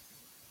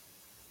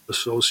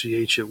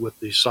associates it with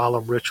the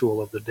solemn ritual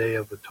of the Day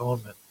of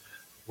Atonement,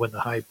 when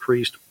the high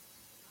priest,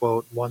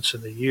 quote, once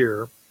in the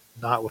year,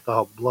 not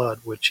without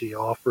blood, which he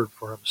offered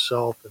for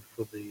himself and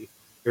for the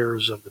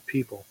errors of the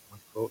people,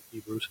 unquote,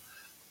 Hebrews,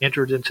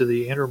 entered into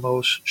the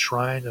innermost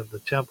shrine of the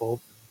temple.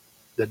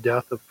 The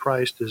death of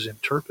Christ is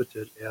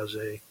interpreted as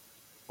a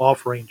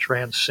offering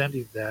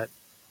transcending that,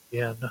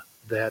 in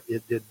that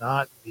it did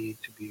not need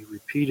to be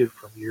repeated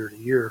from year to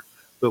year,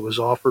 but was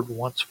offered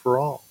once for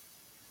all.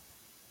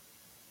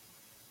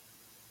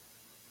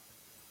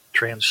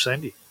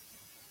 Transcending.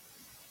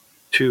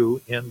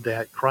 Two, in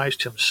that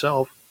Christ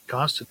himself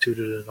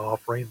constituted an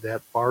offering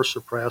that far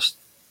surpassed,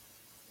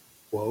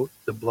 quote,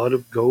 the blood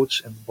of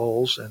goats and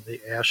bulls and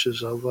the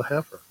ashes of a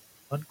heifer,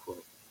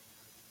 unquote,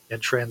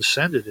 and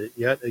transcended it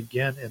yet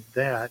again in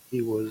that he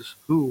was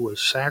who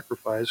was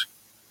sacrificed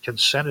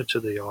consented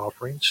to the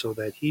offering, so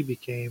that he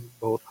became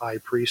both high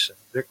priest and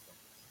victim.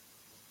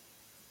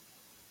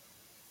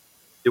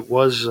 It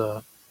was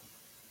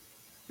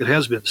it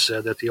has been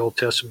said that the Old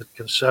Testament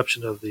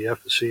conception of the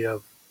efficacy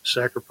of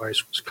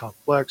sacrifice was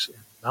complex and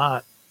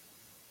not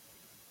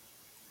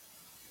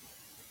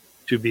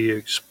to be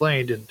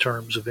explained in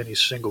terms of any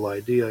single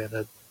idea,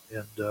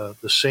 and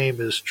the same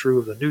is true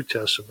of the New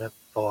Testament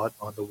thought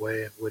on the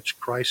way in which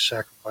Christ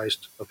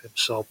sacrificed of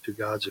himself to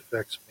God's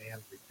effects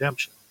man's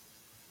redemption.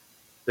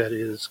 That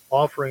is,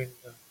 offering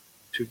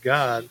to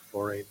God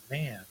for a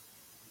man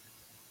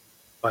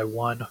by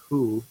one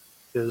who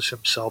is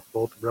himself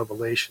both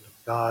revelation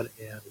of God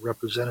and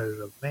representative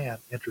of man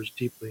enters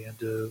deeply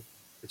into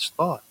its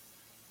thought.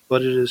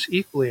 But it is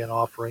equally an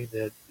offering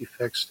that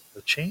effects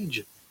a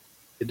change.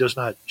 It does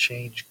not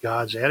change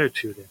God's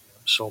attitude in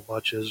him so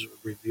much as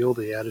reveal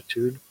the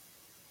attitude,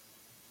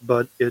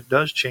 but it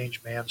does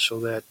change man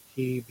so that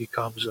he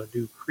becomes a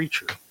new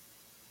creature.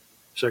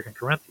 2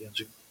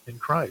 Corinthians in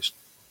Christ.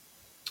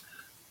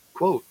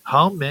 Quote,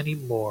 how many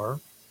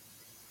more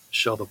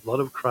shall the blood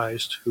of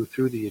Christ, who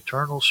through the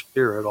eternal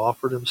Spirit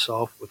offered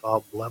himself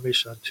without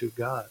blemish unto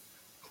God,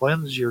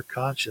 cleanse your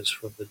conscience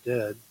from the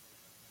dead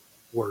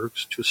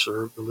works to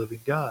serve the living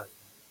God.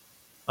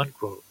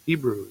 Unquote.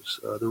 Hebrews.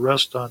 The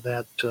rest on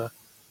that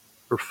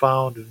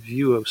profound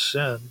view of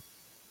sin,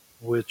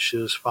 which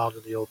is found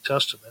in the Old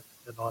Testament,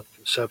 and on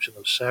conception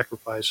of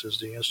sacrifice as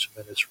the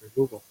instrument its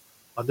removal.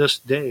 On this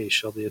day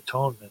shall the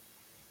atonement,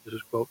 this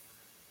is quote,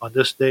 on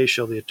this day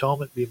shall the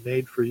atonement be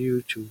made for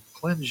you to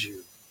cleanse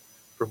you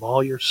from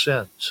all your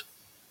sins.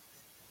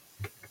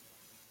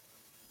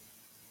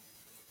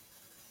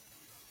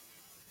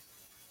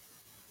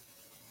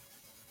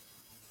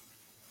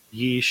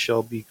 Ye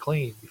shall be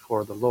clean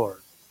before the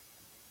Lord.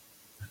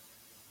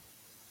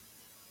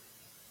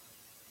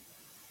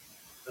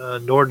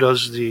 Nor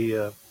does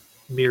the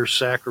mere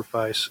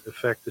sacrifice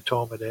effect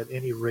atonement at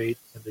any rate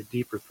in the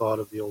deeper thought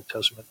of the Old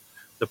Testament.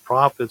 The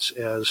prophets,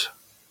 as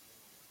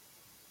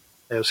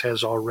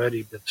has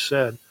already been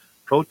said,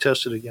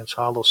 protested against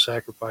hollow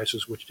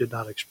sacrifices which did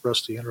not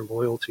express the inner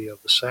loyalty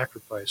of the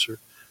sacrificer,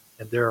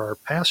 and there are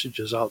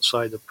passages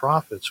outside the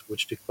prophets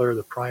which declare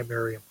the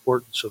primary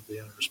importance of the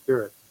inner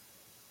spirit.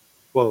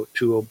 Quote,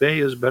 "To obey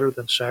is better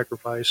than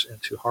sacrifice,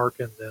 and to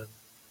hearken than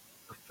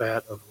the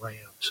fat of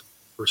rams,"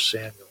 for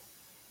Samuel.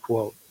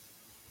 Quote,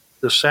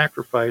 "The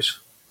sacrifices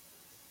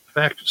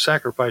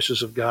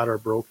of God are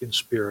broken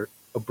spirit,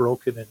 a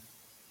broken and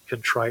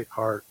contrite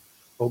heart.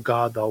 O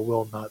God, thou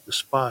wilt not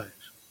despise."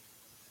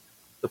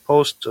 The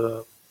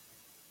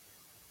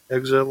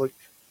post-exilic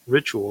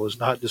ritual is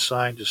not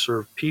designed to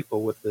serve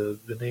people with the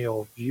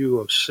venial view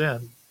of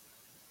sin,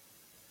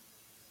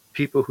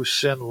 people who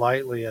sin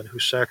lightly and who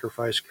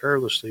sacrifice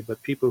carelessly,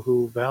 but people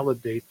who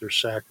validate their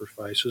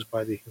sacrifices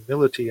by the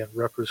humility and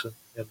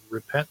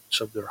repentance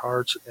of their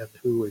hearts, and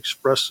who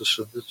express the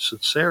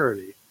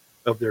sincerity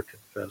of their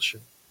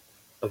confession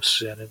of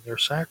sin in their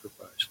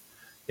sacrifice.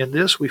 In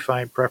this, we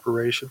find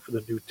preparation for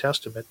the New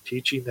Testament,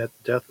 teaching that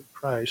the death of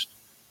Christ,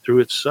 through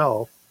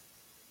itself,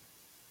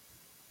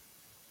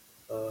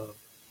 uh,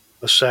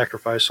 a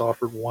sacrifice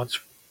offered once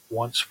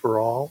for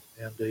all,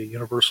 and a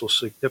universal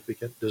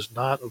significance, does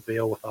not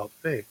avail without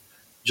faith,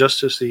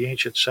 just as the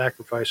ancient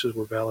sacrifices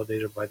were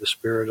validated by the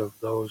spirit of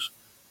those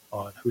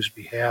on whose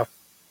behalf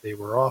they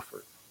were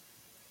offered.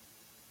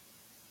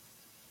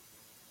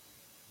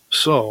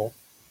 So,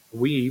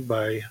 we,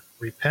 by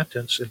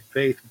repentance and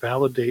faith,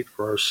 validate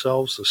for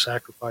ourselves the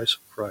sacrifice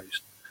of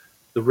Christ.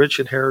 The rich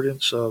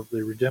inheritance of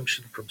the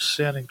redemption from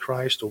sin in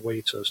Christ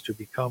awaits us to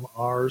become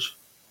ours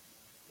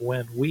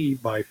when we,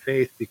 by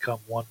faith,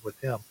 become one with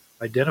Him,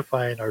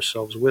 identifying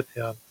ourselves with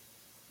Him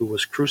who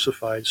was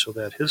crucified, so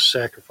that His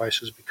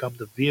sacrifices become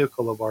the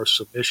vehicle of our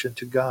submission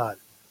to God.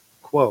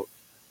 Quote,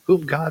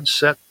 "Whom God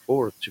set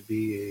forth to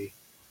be a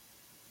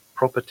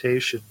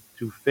propitiation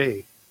through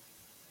faith,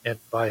 and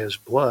by His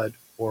blood,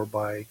 or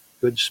by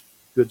good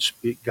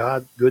speed,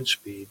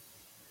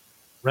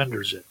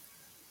 renders it."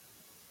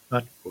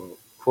 Unquote.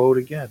 Quote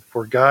again,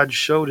 "For God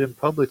showed Him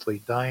publicly,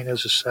 dying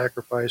as a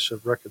sacrifice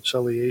of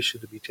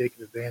reconciliation to be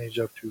taken advantage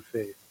of through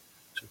faith."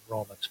 It's in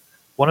Romans.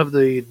 One of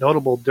the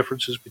notable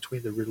differences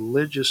between the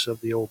religion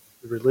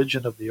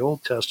of the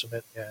Old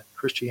Testament and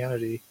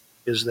Christianity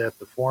is that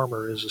the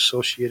former is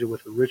associated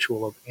with the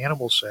ritual of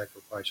animal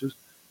sacrifices,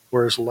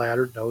 whereas the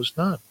latter knows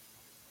none.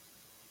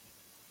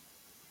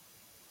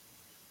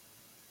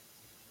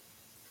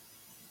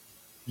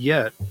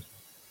 Yet,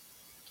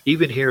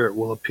 even here it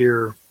will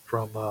appear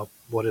from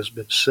what has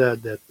been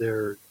said that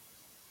there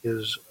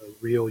is a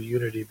real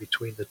unity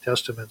between the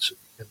testaments,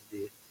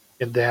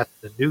 in that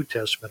the New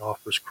Testament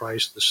offers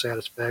Christ the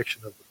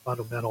satisfaction of the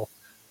fundamental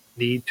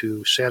need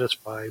to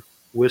satisfy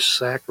with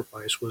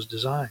sacrifice was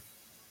designed.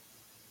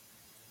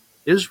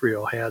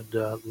 Israel had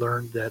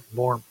learned that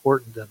more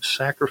important than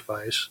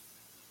sacrifice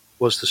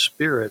was the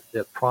spirit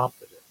that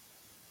prompted it,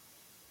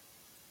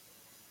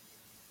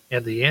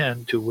 and the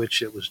end to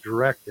which it was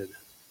directed,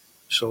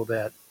 so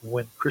that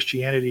when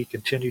Christianity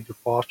continued to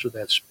foster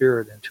that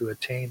spirit and to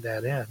attain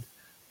that end,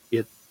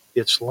 it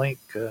its link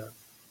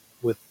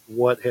with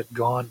what had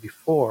gone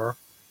before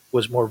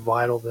was more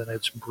vital than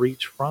its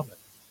breach from it.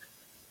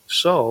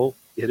 So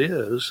it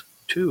is,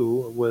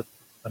 too, with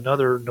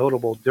another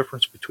notable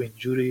difference between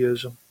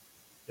Judaism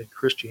and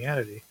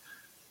Christianity.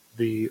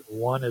 The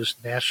one is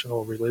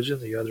national religion,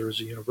 the other is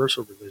a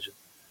universal religion.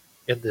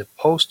 In the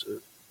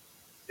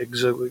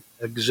post-exilic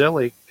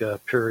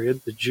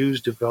period, the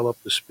Jews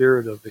developed the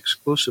spirit of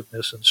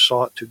exclusiveness and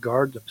sought to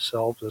guard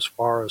themselves as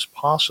far as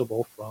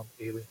possible from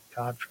alien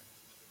contracts.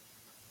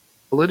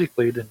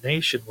 Politically, the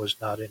nation was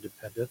not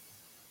independent,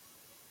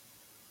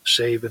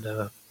 save in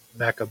a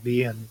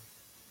Maccabean,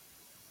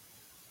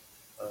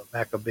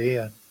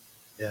 Maccabean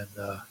and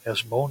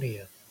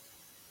Hasmonean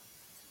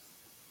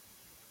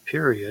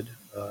period,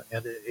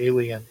 and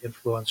alien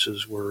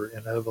influences were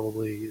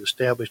inevitably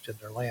established in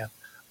their land,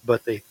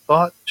 but they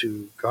thought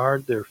to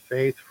guard their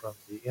faith from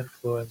the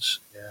influence,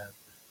 and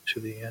to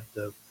the end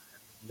of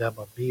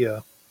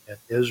Nehemiah and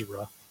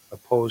Ezra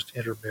opposed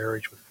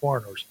intermarriage with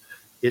foreigners.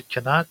 It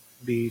cannot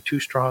be too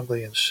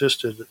strongly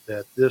insisted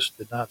that this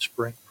did not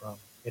spring from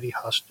any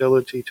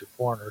hostility to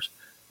foreigners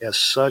as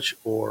such,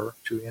 or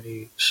to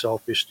any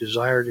selfish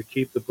desire to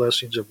keep the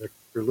blessings of their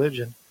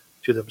religion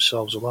to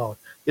themselves alone.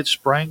 It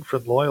sprang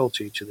from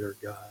loyalty to their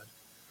God,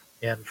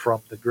 and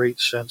from the great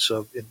sense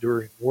of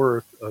enduring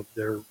worth of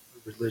their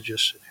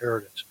religious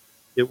inheritance.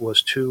 It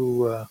was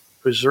to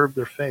preserve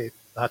their faith,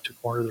 not to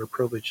corner their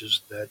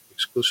privileges, that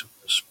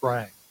exclusiveness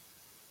sprang.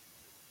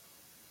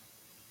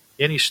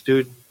 Any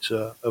student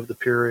of the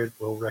period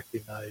will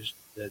recognize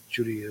that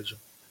Judaism,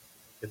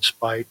 in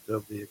spite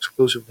of the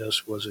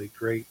exclusiveness, was a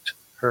great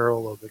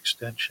peril of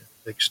extinction.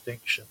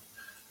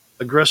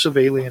 Aggressive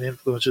alien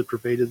influences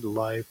pervaded the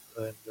life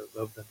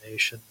of the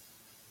nation,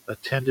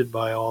 attended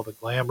by all the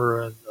glamour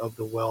and of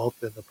the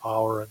wealth and the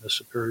power and the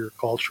superior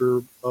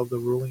culture of the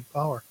ruling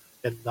power,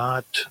 and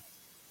not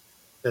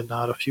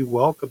a few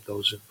welcomed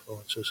those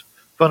influences.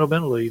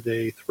 Fundamentally,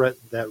 they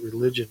threatened that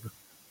religion,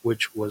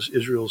 which was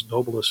Israel's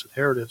noblest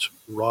inheritance,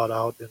 wrought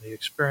out in the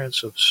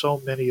experience of so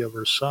many of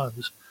her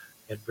sons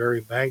and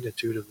very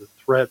magnitude of the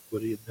threat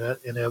would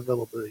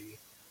inevitably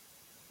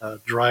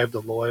drive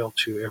the loyal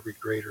to every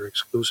greater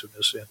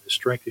exclusiveness and the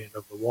strengthening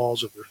of the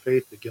walls of their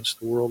faith against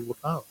the world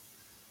without.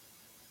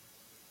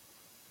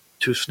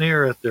 To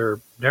sneer at their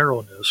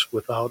narrowness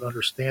without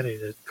understanding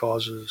it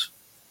causes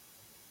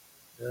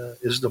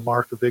is the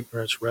mark of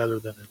ignorance rather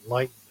than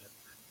enlightenment.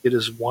 It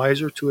is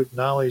wiser to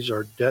acknowledge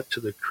our debt to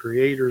the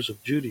creators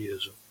of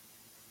Judaism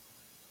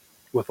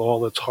with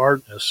all its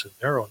hardness and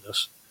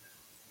narrowness,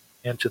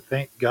 and to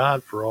thank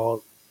God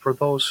for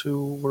those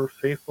who were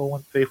faithful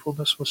when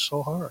faithfulness was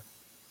so hard.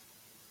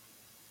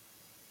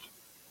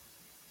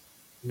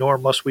 Nor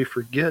must we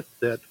forget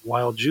that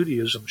while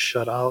Judaism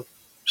shut out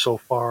so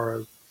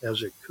far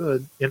as it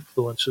could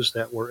influences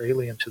that were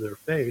alien to their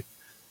faith,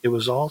 it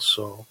was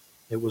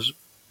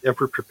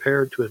ever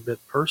prepared to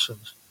admit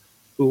persons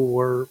who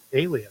were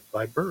alien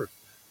by birth,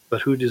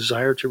 but who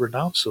desired to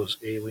renounce those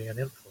alien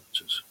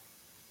influences.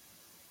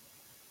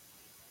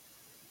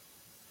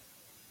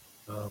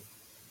 Um,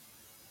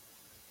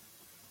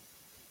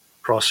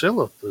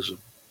 Proselytism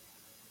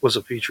was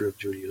a feature of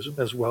Judaism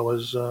as well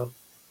as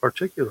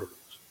particularism.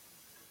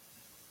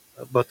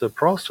 But the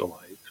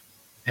proselyte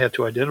had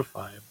to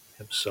identify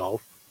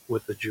himself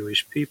with the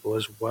Jewish people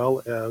as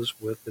well as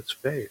with its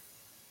faith,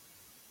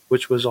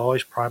 which was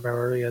always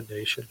primarily a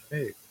nation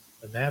faith,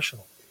 a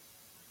national faith.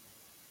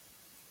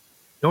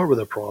 Nor were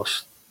the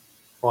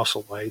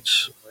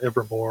proselytes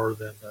ever more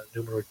than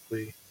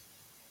numerically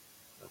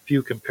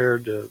few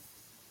compared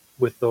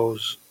with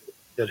those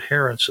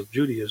adherents of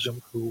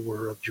Judaism who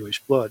were of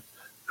Jewish blood.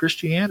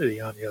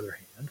 Christianity, on the other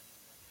hand,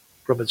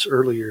 from its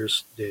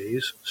earliest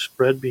days,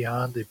 spread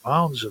beyond the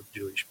bounds of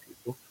Jewish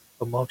people,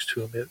 amongst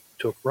whom it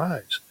took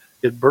rise.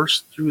 It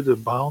burst through the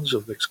bounds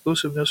of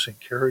exclusiveness and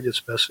carried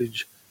its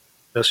message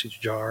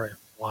jar and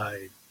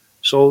wide,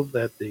 so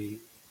that the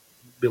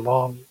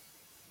belong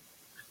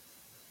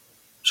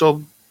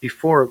so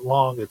before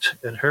long its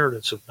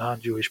inheritance of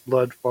non-Jewish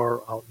blood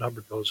far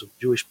outnumbered those of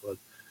Jewish blood.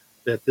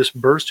 That this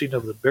bursting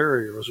of the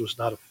barriers was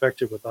not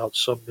effected without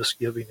some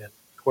misgiving and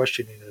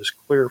questioning is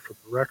clear from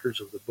the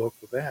records of the book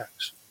of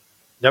Acts.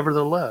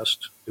 Nevertheless,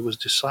 it was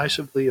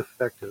decisively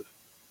effective,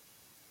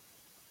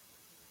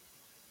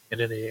 and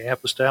in the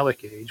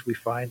apostolic age we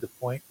find the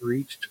point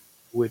reached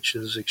which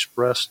is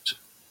expressed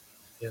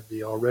in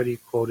the already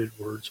quoted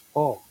words of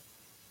Paul.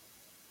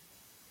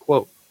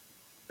 Quote,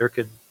 there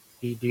can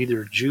be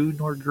neither Jew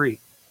nor Greek,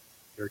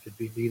 there can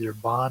be neither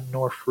bond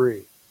nor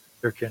free,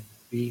 there can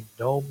be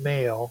no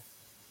male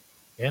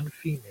and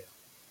female,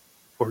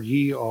 for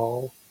ye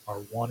all are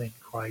one in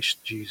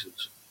Christ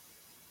Jesus.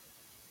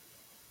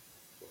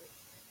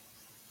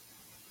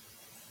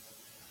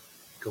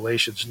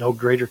 Galatians, no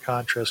greater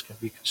contrast can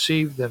be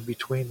conceived than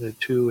between the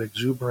two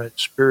exuberant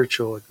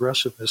spiritual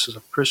aggressivenesses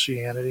of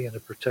Christianity and the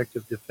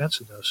protective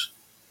defensiveness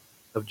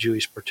of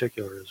Jewish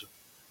particularism.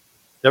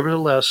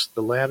 Nevertheless,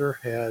 the latter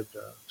had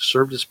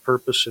served its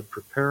purpose in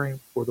preparing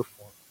for the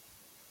former.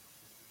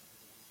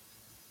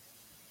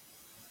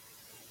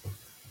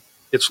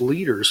 Its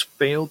leaders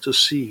failed to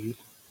see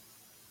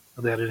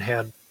that it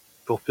had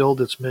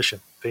fulfilled its mission,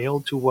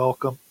 failed to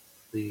welcome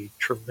the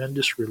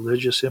tremendous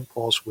religious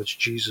impulse which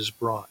Jesus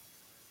brought,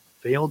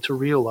 failed to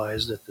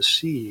realize that the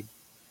seed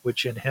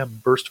which in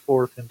him burst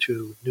forth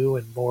into new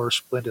and more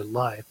splendid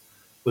life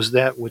was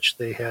that which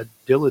they had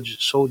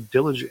so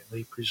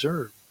diligently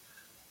preserved.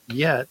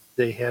 Yet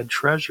they had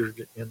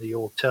treasured in the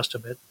Old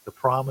Testament the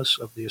promise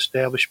of the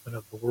establishment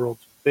of the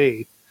world's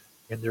faith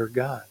in their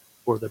God,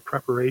 for the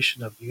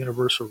preparation of the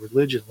universal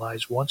religion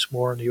lies once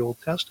more in the Old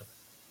Testament.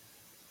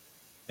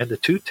 And the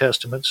two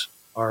testaments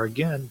are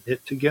again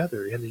knit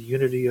together in the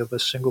unity of a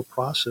single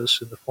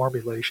process in the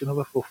formulation of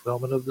a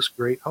fulfillment of this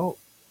great hope.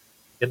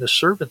 In the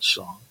servant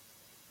song,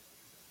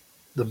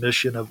 the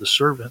mission of the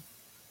servant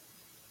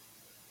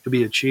to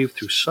be achieved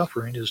through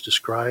suffering is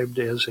described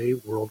as a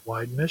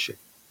worldwide mission.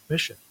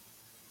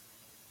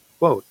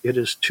 Quote, it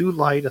is too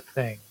light a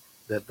thing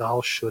that thou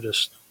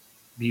shouldest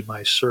be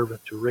my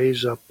servant to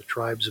raise up the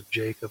tribes of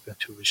Jacob and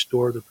to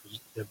restore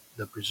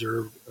the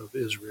preserved of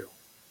Israel.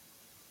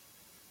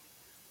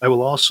 I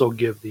will also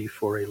give thee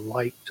for a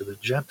light to the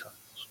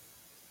Gentiles,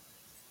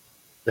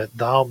 that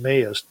thou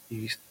mayest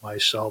be my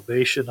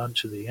salvation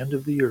unto the end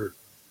of the earth.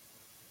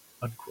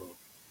 Unquote.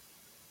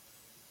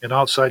 And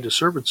outside the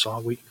servant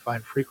song, we can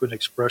find frequent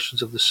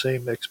expressions of the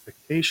same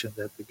expectation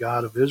that the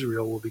God of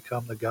Israel will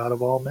become the God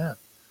of all men.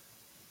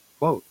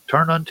 Quote,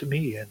 turn unto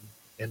me,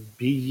 and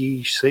be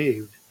ye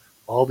saved,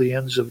 all the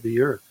ends of the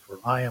earth, for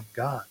I am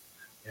God,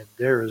 and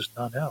there is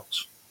none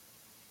else.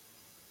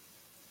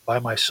 By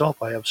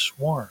myself I have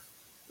sworn,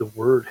 the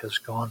word has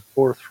gone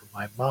forth from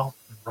my mouth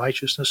in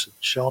righteousness, and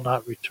shall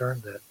not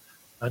return, that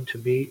unto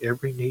me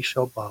every knee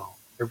shall bow,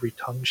 every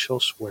tongue shall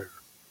swear.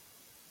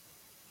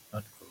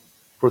 Unquote.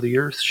 For the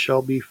earth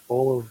shall be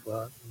full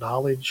of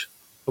knowledge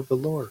of the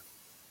Lord,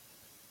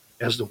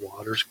 as the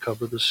waters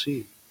cover the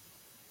sea.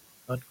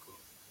 Unquote.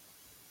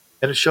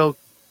 And it shall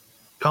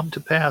come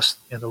to pass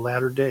in the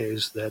latter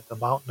days that the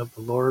mountain of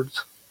the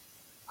Lord's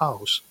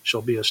house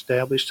shall be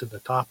established in the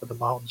top of the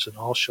mountains, and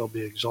all shall be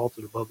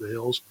exalted above the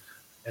hills,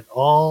 and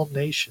all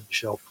nations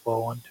shall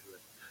flow unto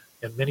it.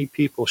 And many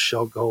people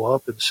shall go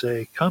up and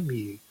say, Come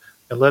ye,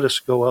 and let us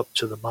go up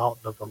to the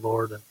mountain of the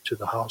Lord, and to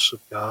the house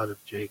of God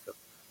of Jacob.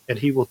 And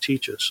he will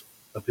teach us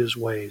of his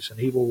ways, and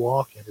he will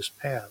walk in his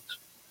paths.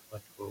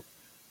 Unquote.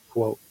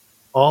 Quote,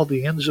 all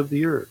the ends of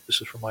the earth,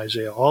 this is from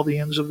Isaiah, all the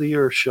ends of the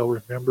earth shall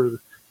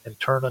remember and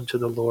turn unto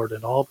the Lord,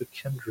 and all the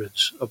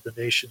kindreds of the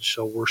nations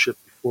shall worship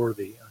before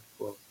thee.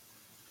 Unquote.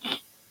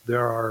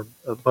 There are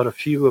but a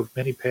few of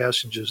many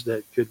passages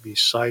that could be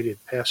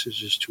cited,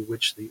 passages to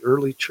which the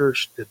early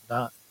church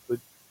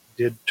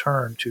did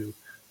turn to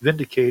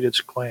vindicate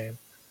its claim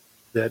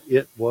that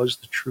it was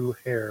the true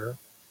heir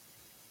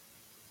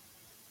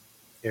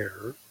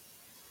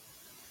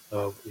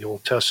of the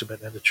Old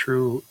Testament and the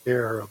true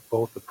heir of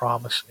both the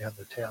promise and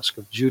the task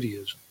of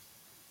Judaism.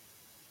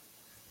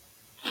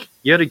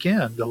 Yet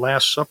again, the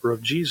Last Supper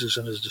of Jesus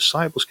and his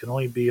disciples can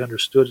only be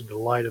understood in the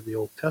light of the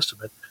Old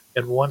Testament,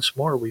 and once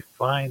more we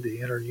find the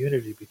inner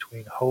unity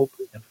between hope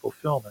and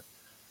fulfillment.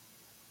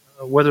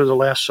 Whether the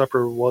Last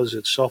Supper was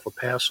itself a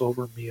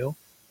Passover meal,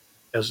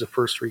 as the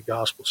first three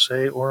Gospels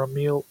say, or a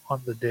meal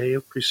on the day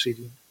of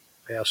preceding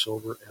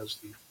Passover, as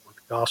the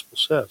fourth Gospel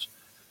says,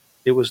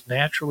 it was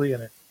naturally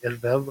and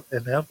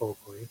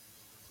inevitably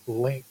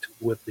linked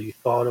with the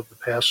thought of the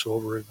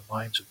Passover in the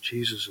minds of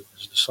Jesus and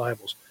his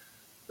disciples.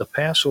 The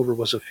Passover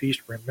was a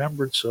feast of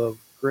remembrance of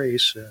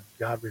grace and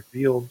God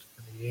revealed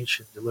in the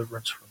ancient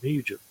deliverance from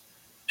Egypt.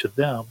 To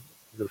them,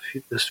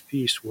 this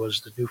feast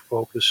was the new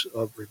focus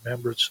of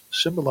remembrance,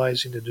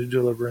 symbolizing the new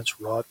deliverance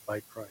wrought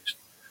by Christ.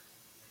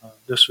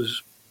 This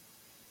is,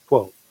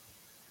 quote,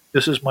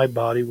 this is my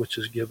body which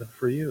is given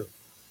for you.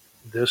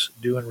 This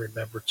do in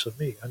remembrance of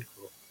me,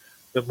 unquote.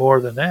 But more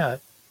than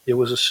that, it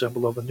was a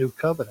symbol of a new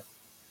covenant.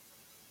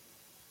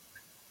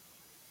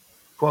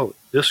 Quote,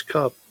 this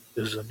cup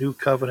is a new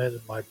covenant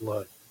in my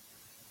blood,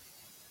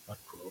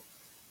 unquote.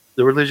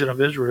 The religion of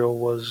Israel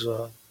was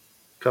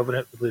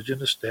covenant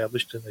religion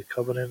established in the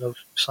covenant of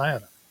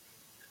Sinai.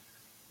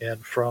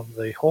 And from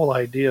the whole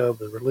idea of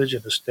the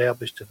religion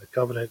established in the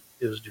covenant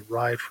is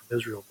derived from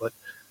Israel. But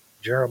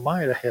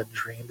Jeremiah had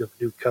dreamed of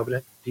a new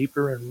covenant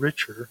deeper and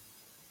richer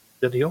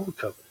than the old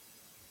covenant.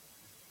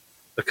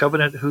 A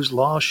covenant whose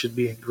laws should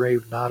be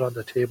engraved not on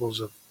the tables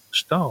of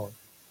stone,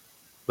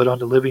 but on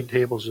the living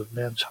tables of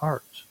men's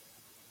hearts,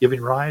 giving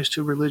rise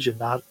to religion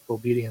not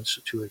obedience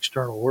to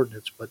external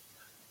ordinance, but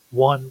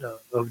one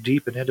of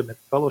deep and intimate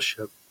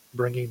fellowship,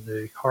 bringing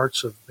the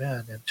hearts of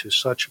men into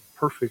such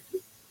perfect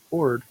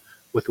accord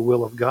with the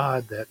will of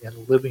God that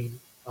in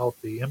living out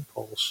the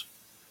impulse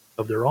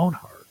of their own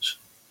hearts,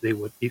 they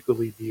would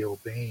equally be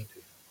obeying to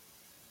him.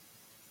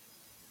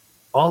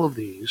 All of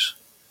these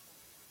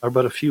are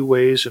but a few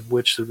ways in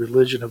which the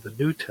religion of the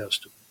New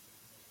Testament,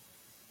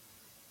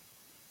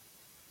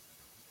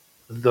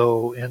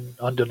 though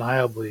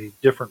undeniably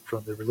different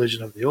from the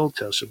religion of the Old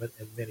Testament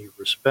in many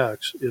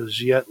respects,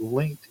 is yet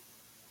linked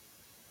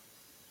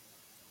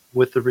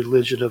with the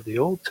religion of the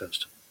Old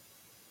Testament.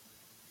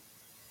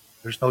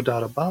 There's no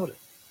doubt about it.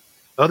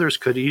 Others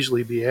could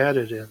easily be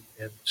added,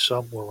 and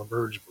some will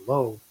emerge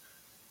below.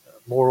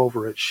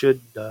 Moreover, it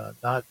should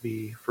not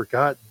be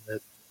forgotten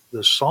that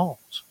the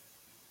Psalms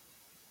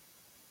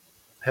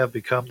have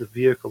become the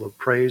vehicle of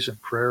praise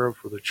and prayer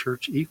for the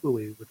church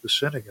equally with the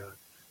synagogue.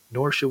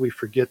 Nor should we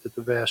forget that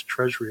the vast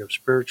treasury of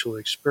spiritual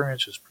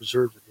experience is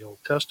preserved in the Old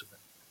Testament.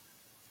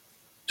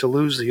 To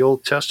lose the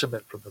Old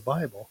Testament from the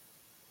Bible,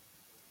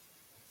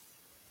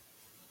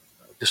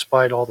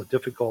 despite all the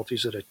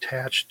difficulties that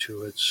attach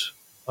to its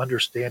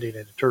understanding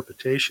and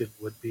interpretation,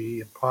 would be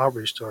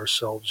impoverished to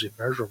ourselves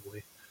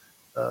immeasurably.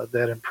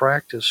 That in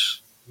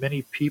practice,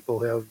 many people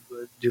have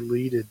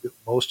deleted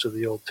most of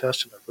the Old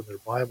Testament from their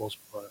Bibles,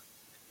 but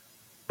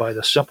by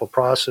the simple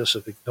process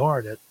of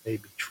ignoring it may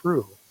be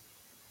true,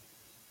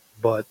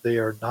 but they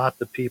are not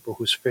the people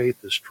whose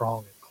faith is strong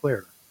and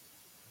clear.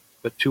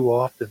 But too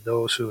often,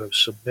 those who have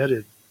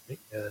submitted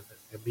an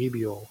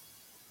amiable,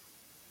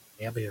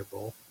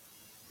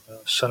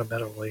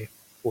 sentimentally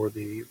for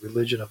the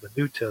religion of the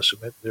New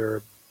Testament,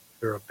 their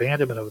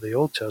abandonment of the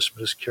Old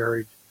Testament has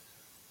carried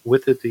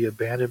with it the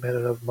abandonment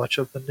of much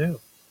of the New,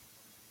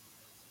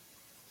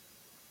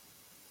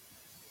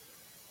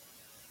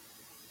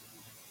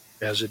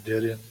 as it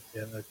did in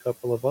a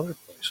couple of other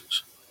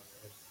places.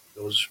 And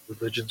those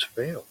religions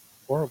failed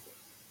horribly.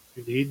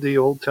 You need the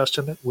Old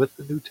Testament with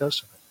the New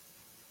Testament.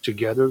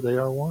 Together they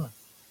are one.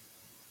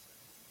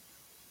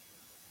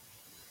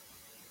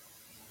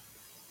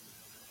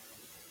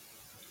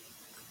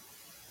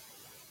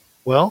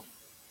 Well,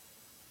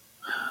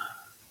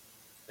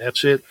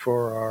 that's it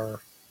for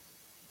our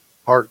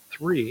part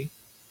three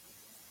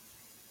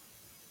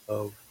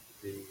of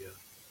the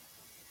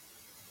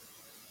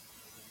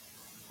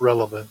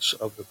relevance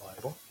of the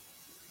Bible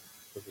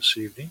for this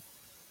evening.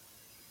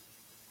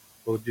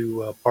 We'll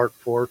do part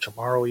four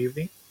tomorrow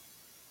evening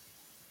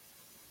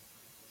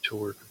until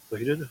we're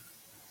completed.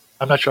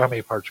 I'm not sure how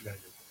many parts we're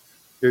going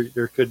to do.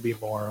 There could be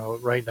more.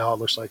 Right now, it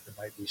looks like there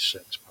might be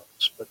 6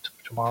 parts, but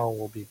tomorrow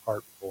will be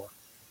part four.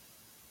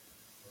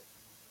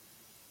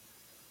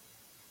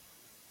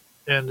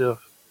 And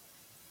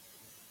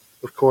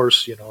Of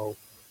course,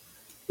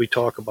 we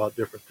talk about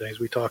different things.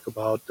 We talk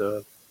about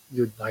the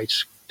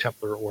Knights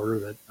Templar Order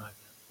that I'm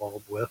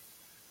involved with,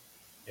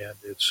 and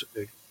it's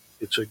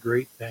a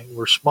great thing.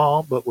 We're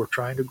small, but we're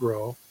trying to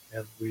grow,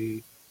 and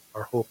we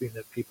are hoping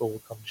that people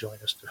will come join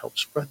us to help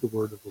spread the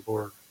word of the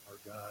Lord, our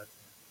God, and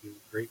do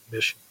great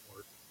mission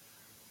work.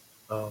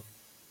 Um,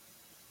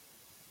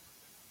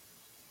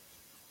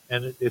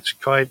 and it's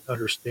quite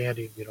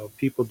understanding.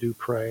 People do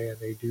pray and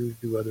they do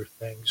other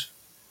things,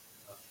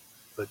 uh,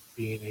 but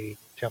being a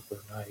Templar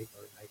Knight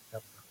or a Knight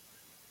Templar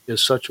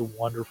is such a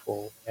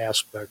wonderful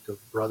aspect of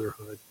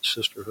brotherhood,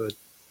 sisterhood.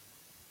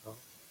 Uh,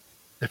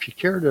 if you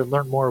care to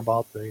learn more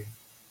about the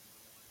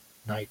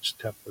Knights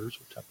Templars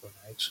or Templar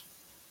Knights,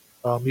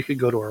 you can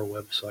go to our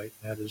website.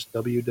 That is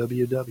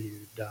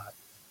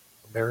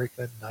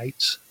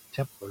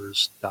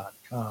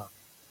www.americanknightstemplars.com.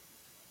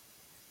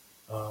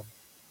 Um,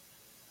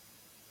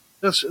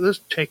 let's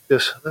take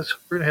this. We're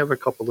gonna have a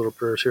couple little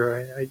prayers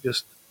here. I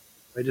just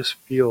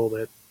feel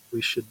that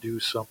we should do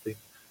something.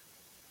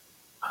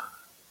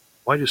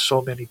 Why do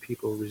so many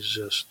people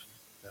resist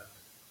God?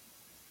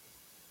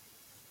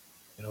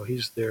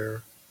 He's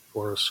there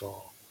for us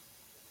all.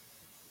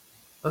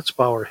 Let's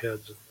bow our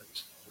heads and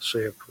let's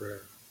say a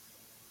prayer.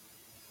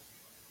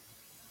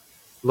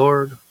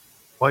 Lord,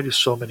 why do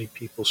so many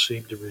people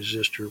seem to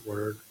resist your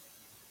word?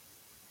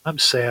 I'm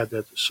sad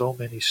that so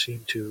many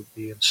seem to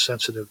be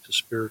insensitive to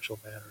spiritual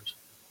matters.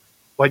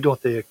 Why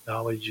don't they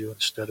acknowledge you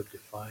instead of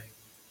defying you?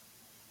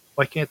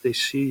 Why can't they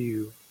see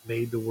you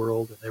made the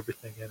world and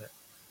everything in it?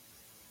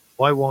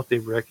 Why won't they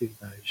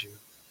recognize you?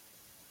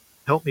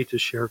 Help me to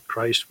share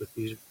Christ with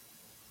these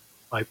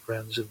my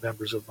friends and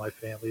members of my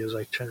family as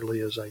I tenderly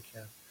as I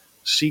can,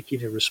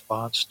 seeking a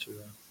response to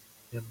them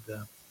in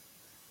them.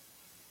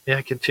 May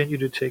I continue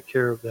to take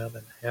care of them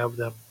and have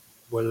them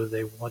whether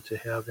they want to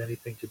have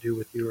anything to do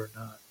with you or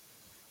not.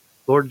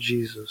 Lord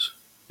Jesus,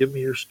 give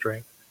me your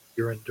strength,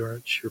 your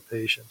endurance, your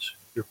patience,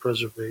 your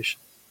preservation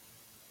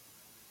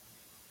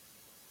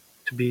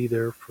to be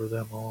there for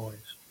them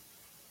always.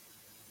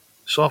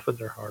 Soften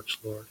their hearts,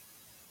 Lord.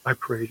 I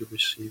pray to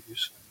receive you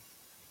soon.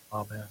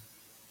 Amen.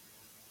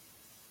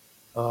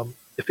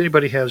 If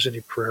anybody has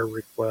any prayer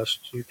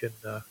requests, you can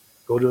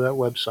go to that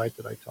website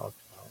that I talked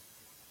about.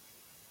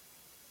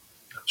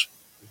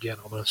 Again,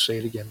 I'm going to say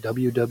it again,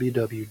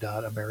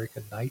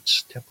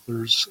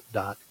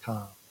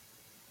 www.americanknightstemplars.com.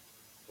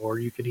 Or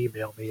you can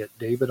email me at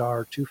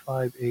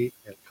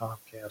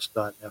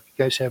davidr258@comcast.net. If you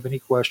guys have any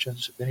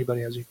questions, if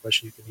anybody has any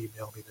questions, you can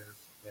email me there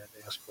and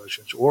ask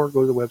questions. Or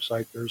go to the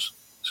website. There's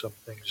some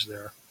things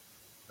there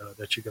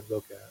that you can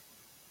look at.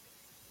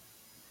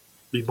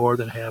 Be more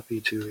than happy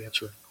to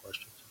answer any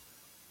questions.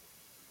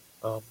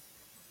 Um,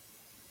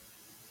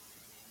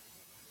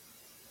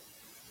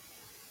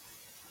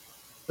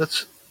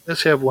 let's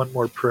let's have one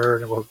more prayer,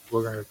 and then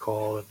we're going to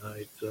call it a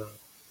night.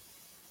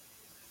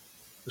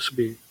 This will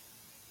be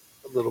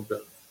a little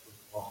bit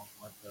long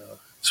one.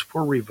 It's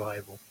for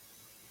revival.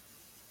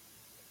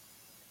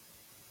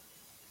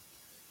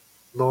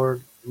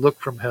 Lord, look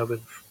from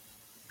heaven,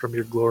 from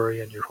your glory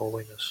and your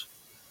holiness.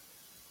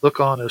 Look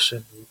on us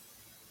in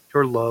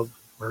your love,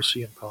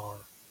 mercy, and power.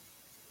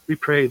 We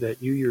pray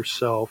that you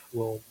yourself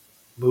will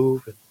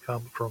move and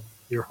come from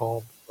your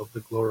home of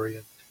the glory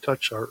and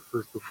touch our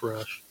earth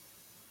afresh.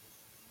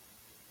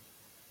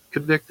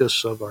 Convict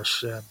us of our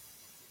sin.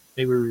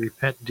 May we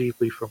repent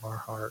deeply from our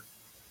heart.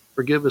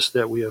 Forgive us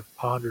that we have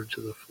pondered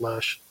to the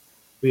flesh.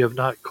 We have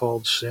not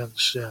called sin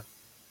sin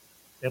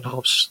and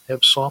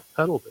have soft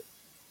pedaled it,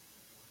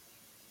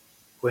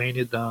 weighing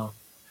it down.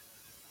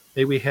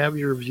 May we have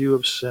your view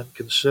of sin,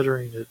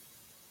 considering it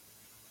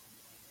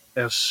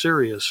as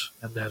serious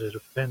and that it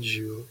offends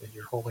you in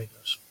your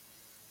holiness.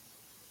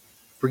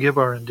 Forgive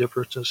our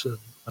indifference and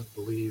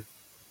unbelief,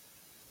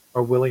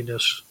 our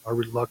willingness, our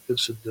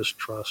reluctance and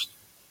distrust.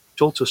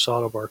 Jolt us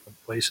out of our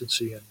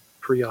complacency and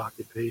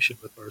preoccupation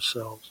with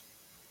ourselves.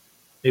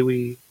 May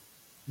we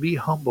be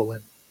humble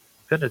and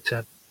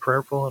penitent,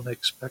 prayerful and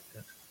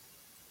expectant.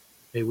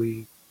 May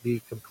we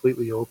be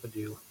completely open to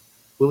you,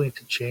 willing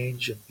to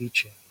change and be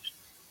changed.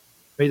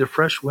 May the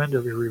fresh wind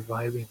of your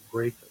reviving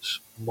break us,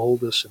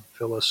 mold us, and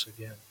fill us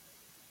again.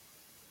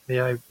 May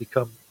I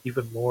become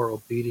even more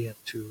obedient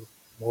to,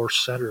 more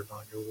centered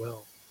on your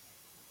will.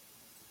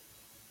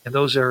 In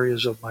those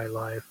areas of my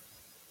life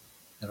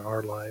and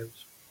our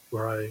lives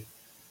where I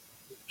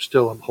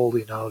still am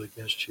holding out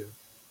against you,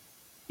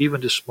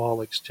 even to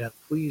small extent,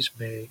 please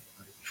may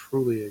I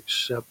truly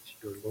accept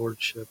your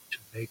lordship to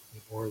make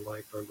me more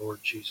like our Lord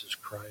Jesus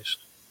Christ.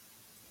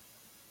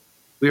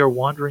 We are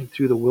wandering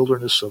through the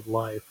wilderness of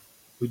life.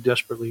 We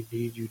desperately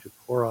need you to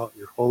pour out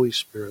your Holy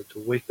Spirit to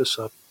wake us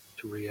up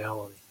to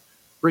reality.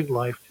 Bring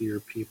life to your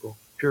people,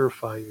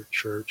 purify your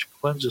church,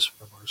 cleanse us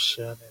from our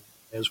sin, and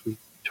as we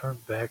turn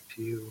back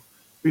to you,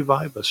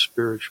 revive us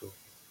spiritually.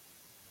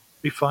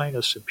 Refine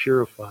us and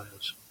purify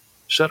us.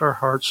 Set our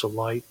hearts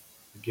alight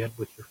again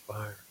with your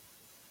fire.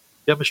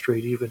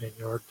 Demonstrate even in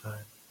your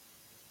time,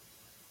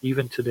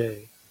 even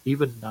today,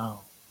 even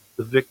now,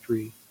 the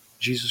victory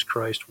Jesus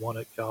Christ won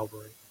at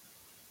Calvary.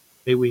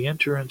 May we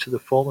enter into the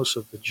fullness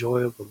of the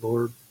joy of the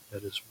Lord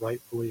that is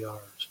rightfully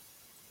ours.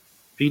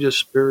 Feed us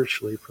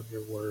spiritually from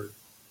your word.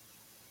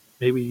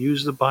 May we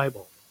use the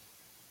Bible,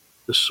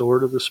 the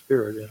sword of the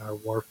Spirit, in our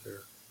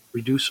warfare.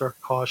 Reduce our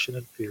caution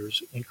and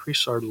fears.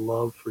 Increase our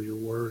love for your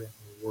word and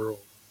your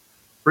world.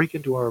 Break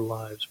into our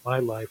lives, my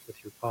life,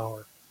 with your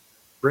power.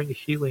 Bring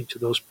healing to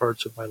those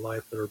parts of my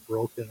life that are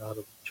broken out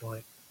of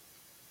joint.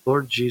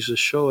 Lord Jesus,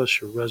 show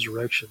us your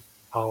resurrection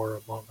power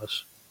among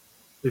us.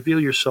 Reveal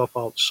yourself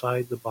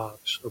outside the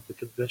box of the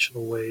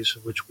conventional ways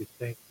in which we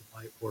think you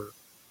might work.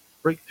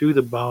 Break through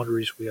the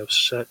boundaries we have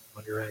set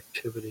on your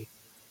activity.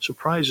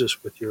 Surprise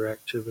us with your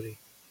activity,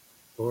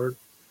 Lord.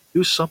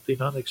 Do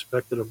something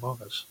unexpected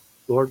among us.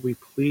 Lord, we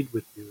plead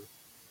with you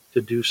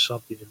to do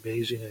something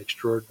amazing and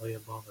extraordinary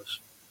among us.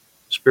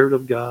 Spirit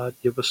of God,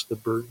 give us the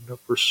burden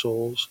for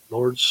souls.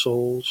 Lord,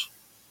 souls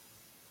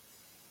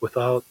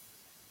without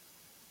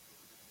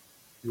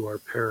you are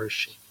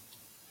perishing.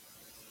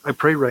 I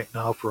pray right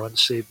now for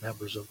unsaved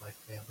members of my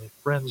family,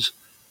 friends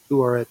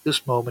who are at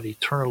this moment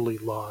eternally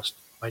lost,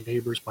 my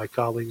neighbors, my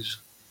colleagues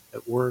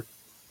at work.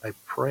 I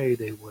pray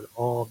they would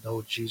all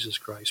know Jesus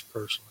Christ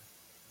personally.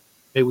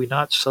 May we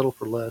not settle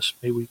for less.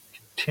 May we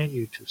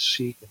continue to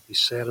seek and be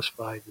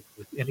satisfied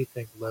with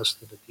anything less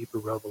than a deeper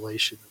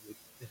revelation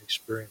and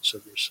experience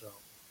of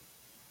yourself.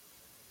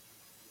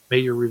 May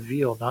your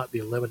reveal not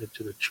be limited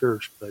to the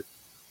church, but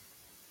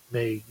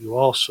may you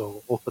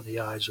also open the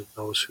eyes of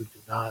those who do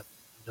not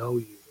know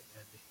you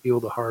and heal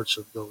the hearts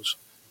of those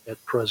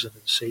at present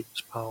in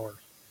Satan's power.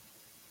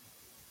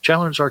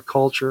 Challenge our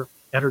culture,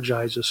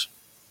 energize us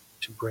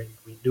to bring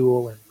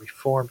renewal and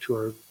reform to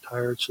our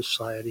entire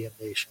society and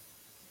nation.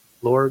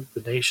 Lord,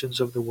 the nations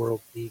of the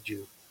world need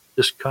you.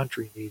 This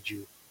country needs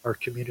you. Our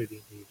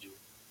community needs you.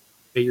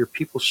 May your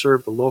people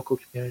serve the local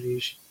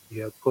communities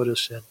you have put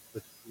us in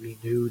with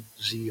renewed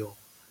zeal.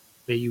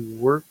 May you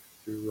work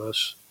through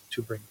us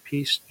to bring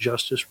peace,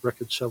 justice,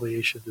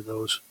 reconciliation to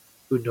those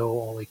who know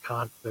only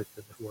conflict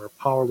and who are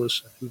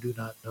powerless and who do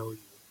not know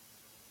you.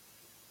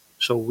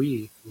 So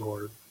we,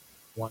 Lord,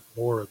 want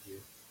more of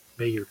you.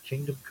 May your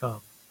kingdom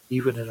come,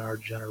 even in our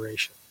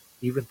generation,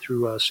 even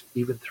through us,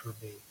 even through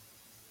me.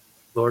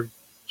 Lord,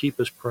 keep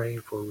us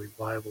praying for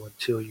revival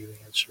until you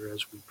answer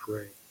as we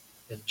pray.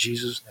 In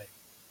Jesus' name,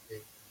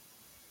 amen.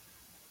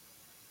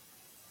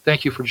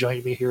 Thank you for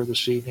joining me here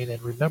this evening.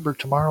 And remember,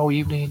 tomorrow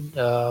evening,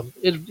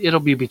 it'll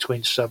be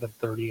between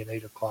 7:30 and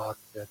 8 o'clock.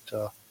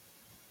 That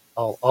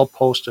I'll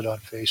post it on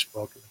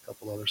Facebook and a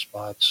couple other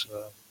spots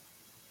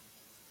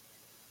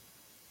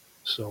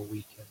so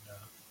we can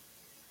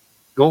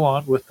go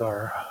on with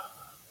our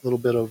little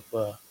bit of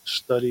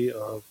study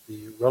of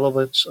the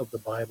relevance of the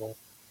Bible.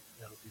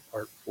 That'll be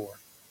part 4.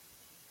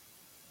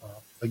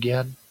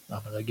 Again,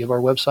 I'm going to give our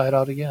website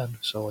out again.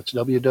 So it's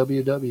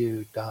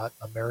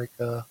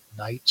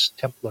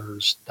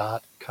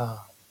www.americanightstemplars.com.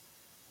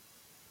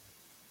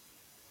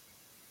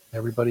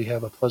 Everybody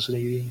have a pleasant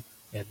evening,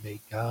 and may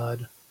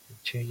God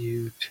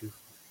continue to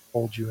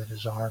hold you in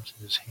his arms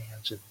and his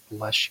hands and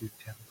bless you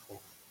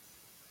tenfold.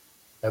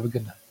 Have a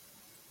good night.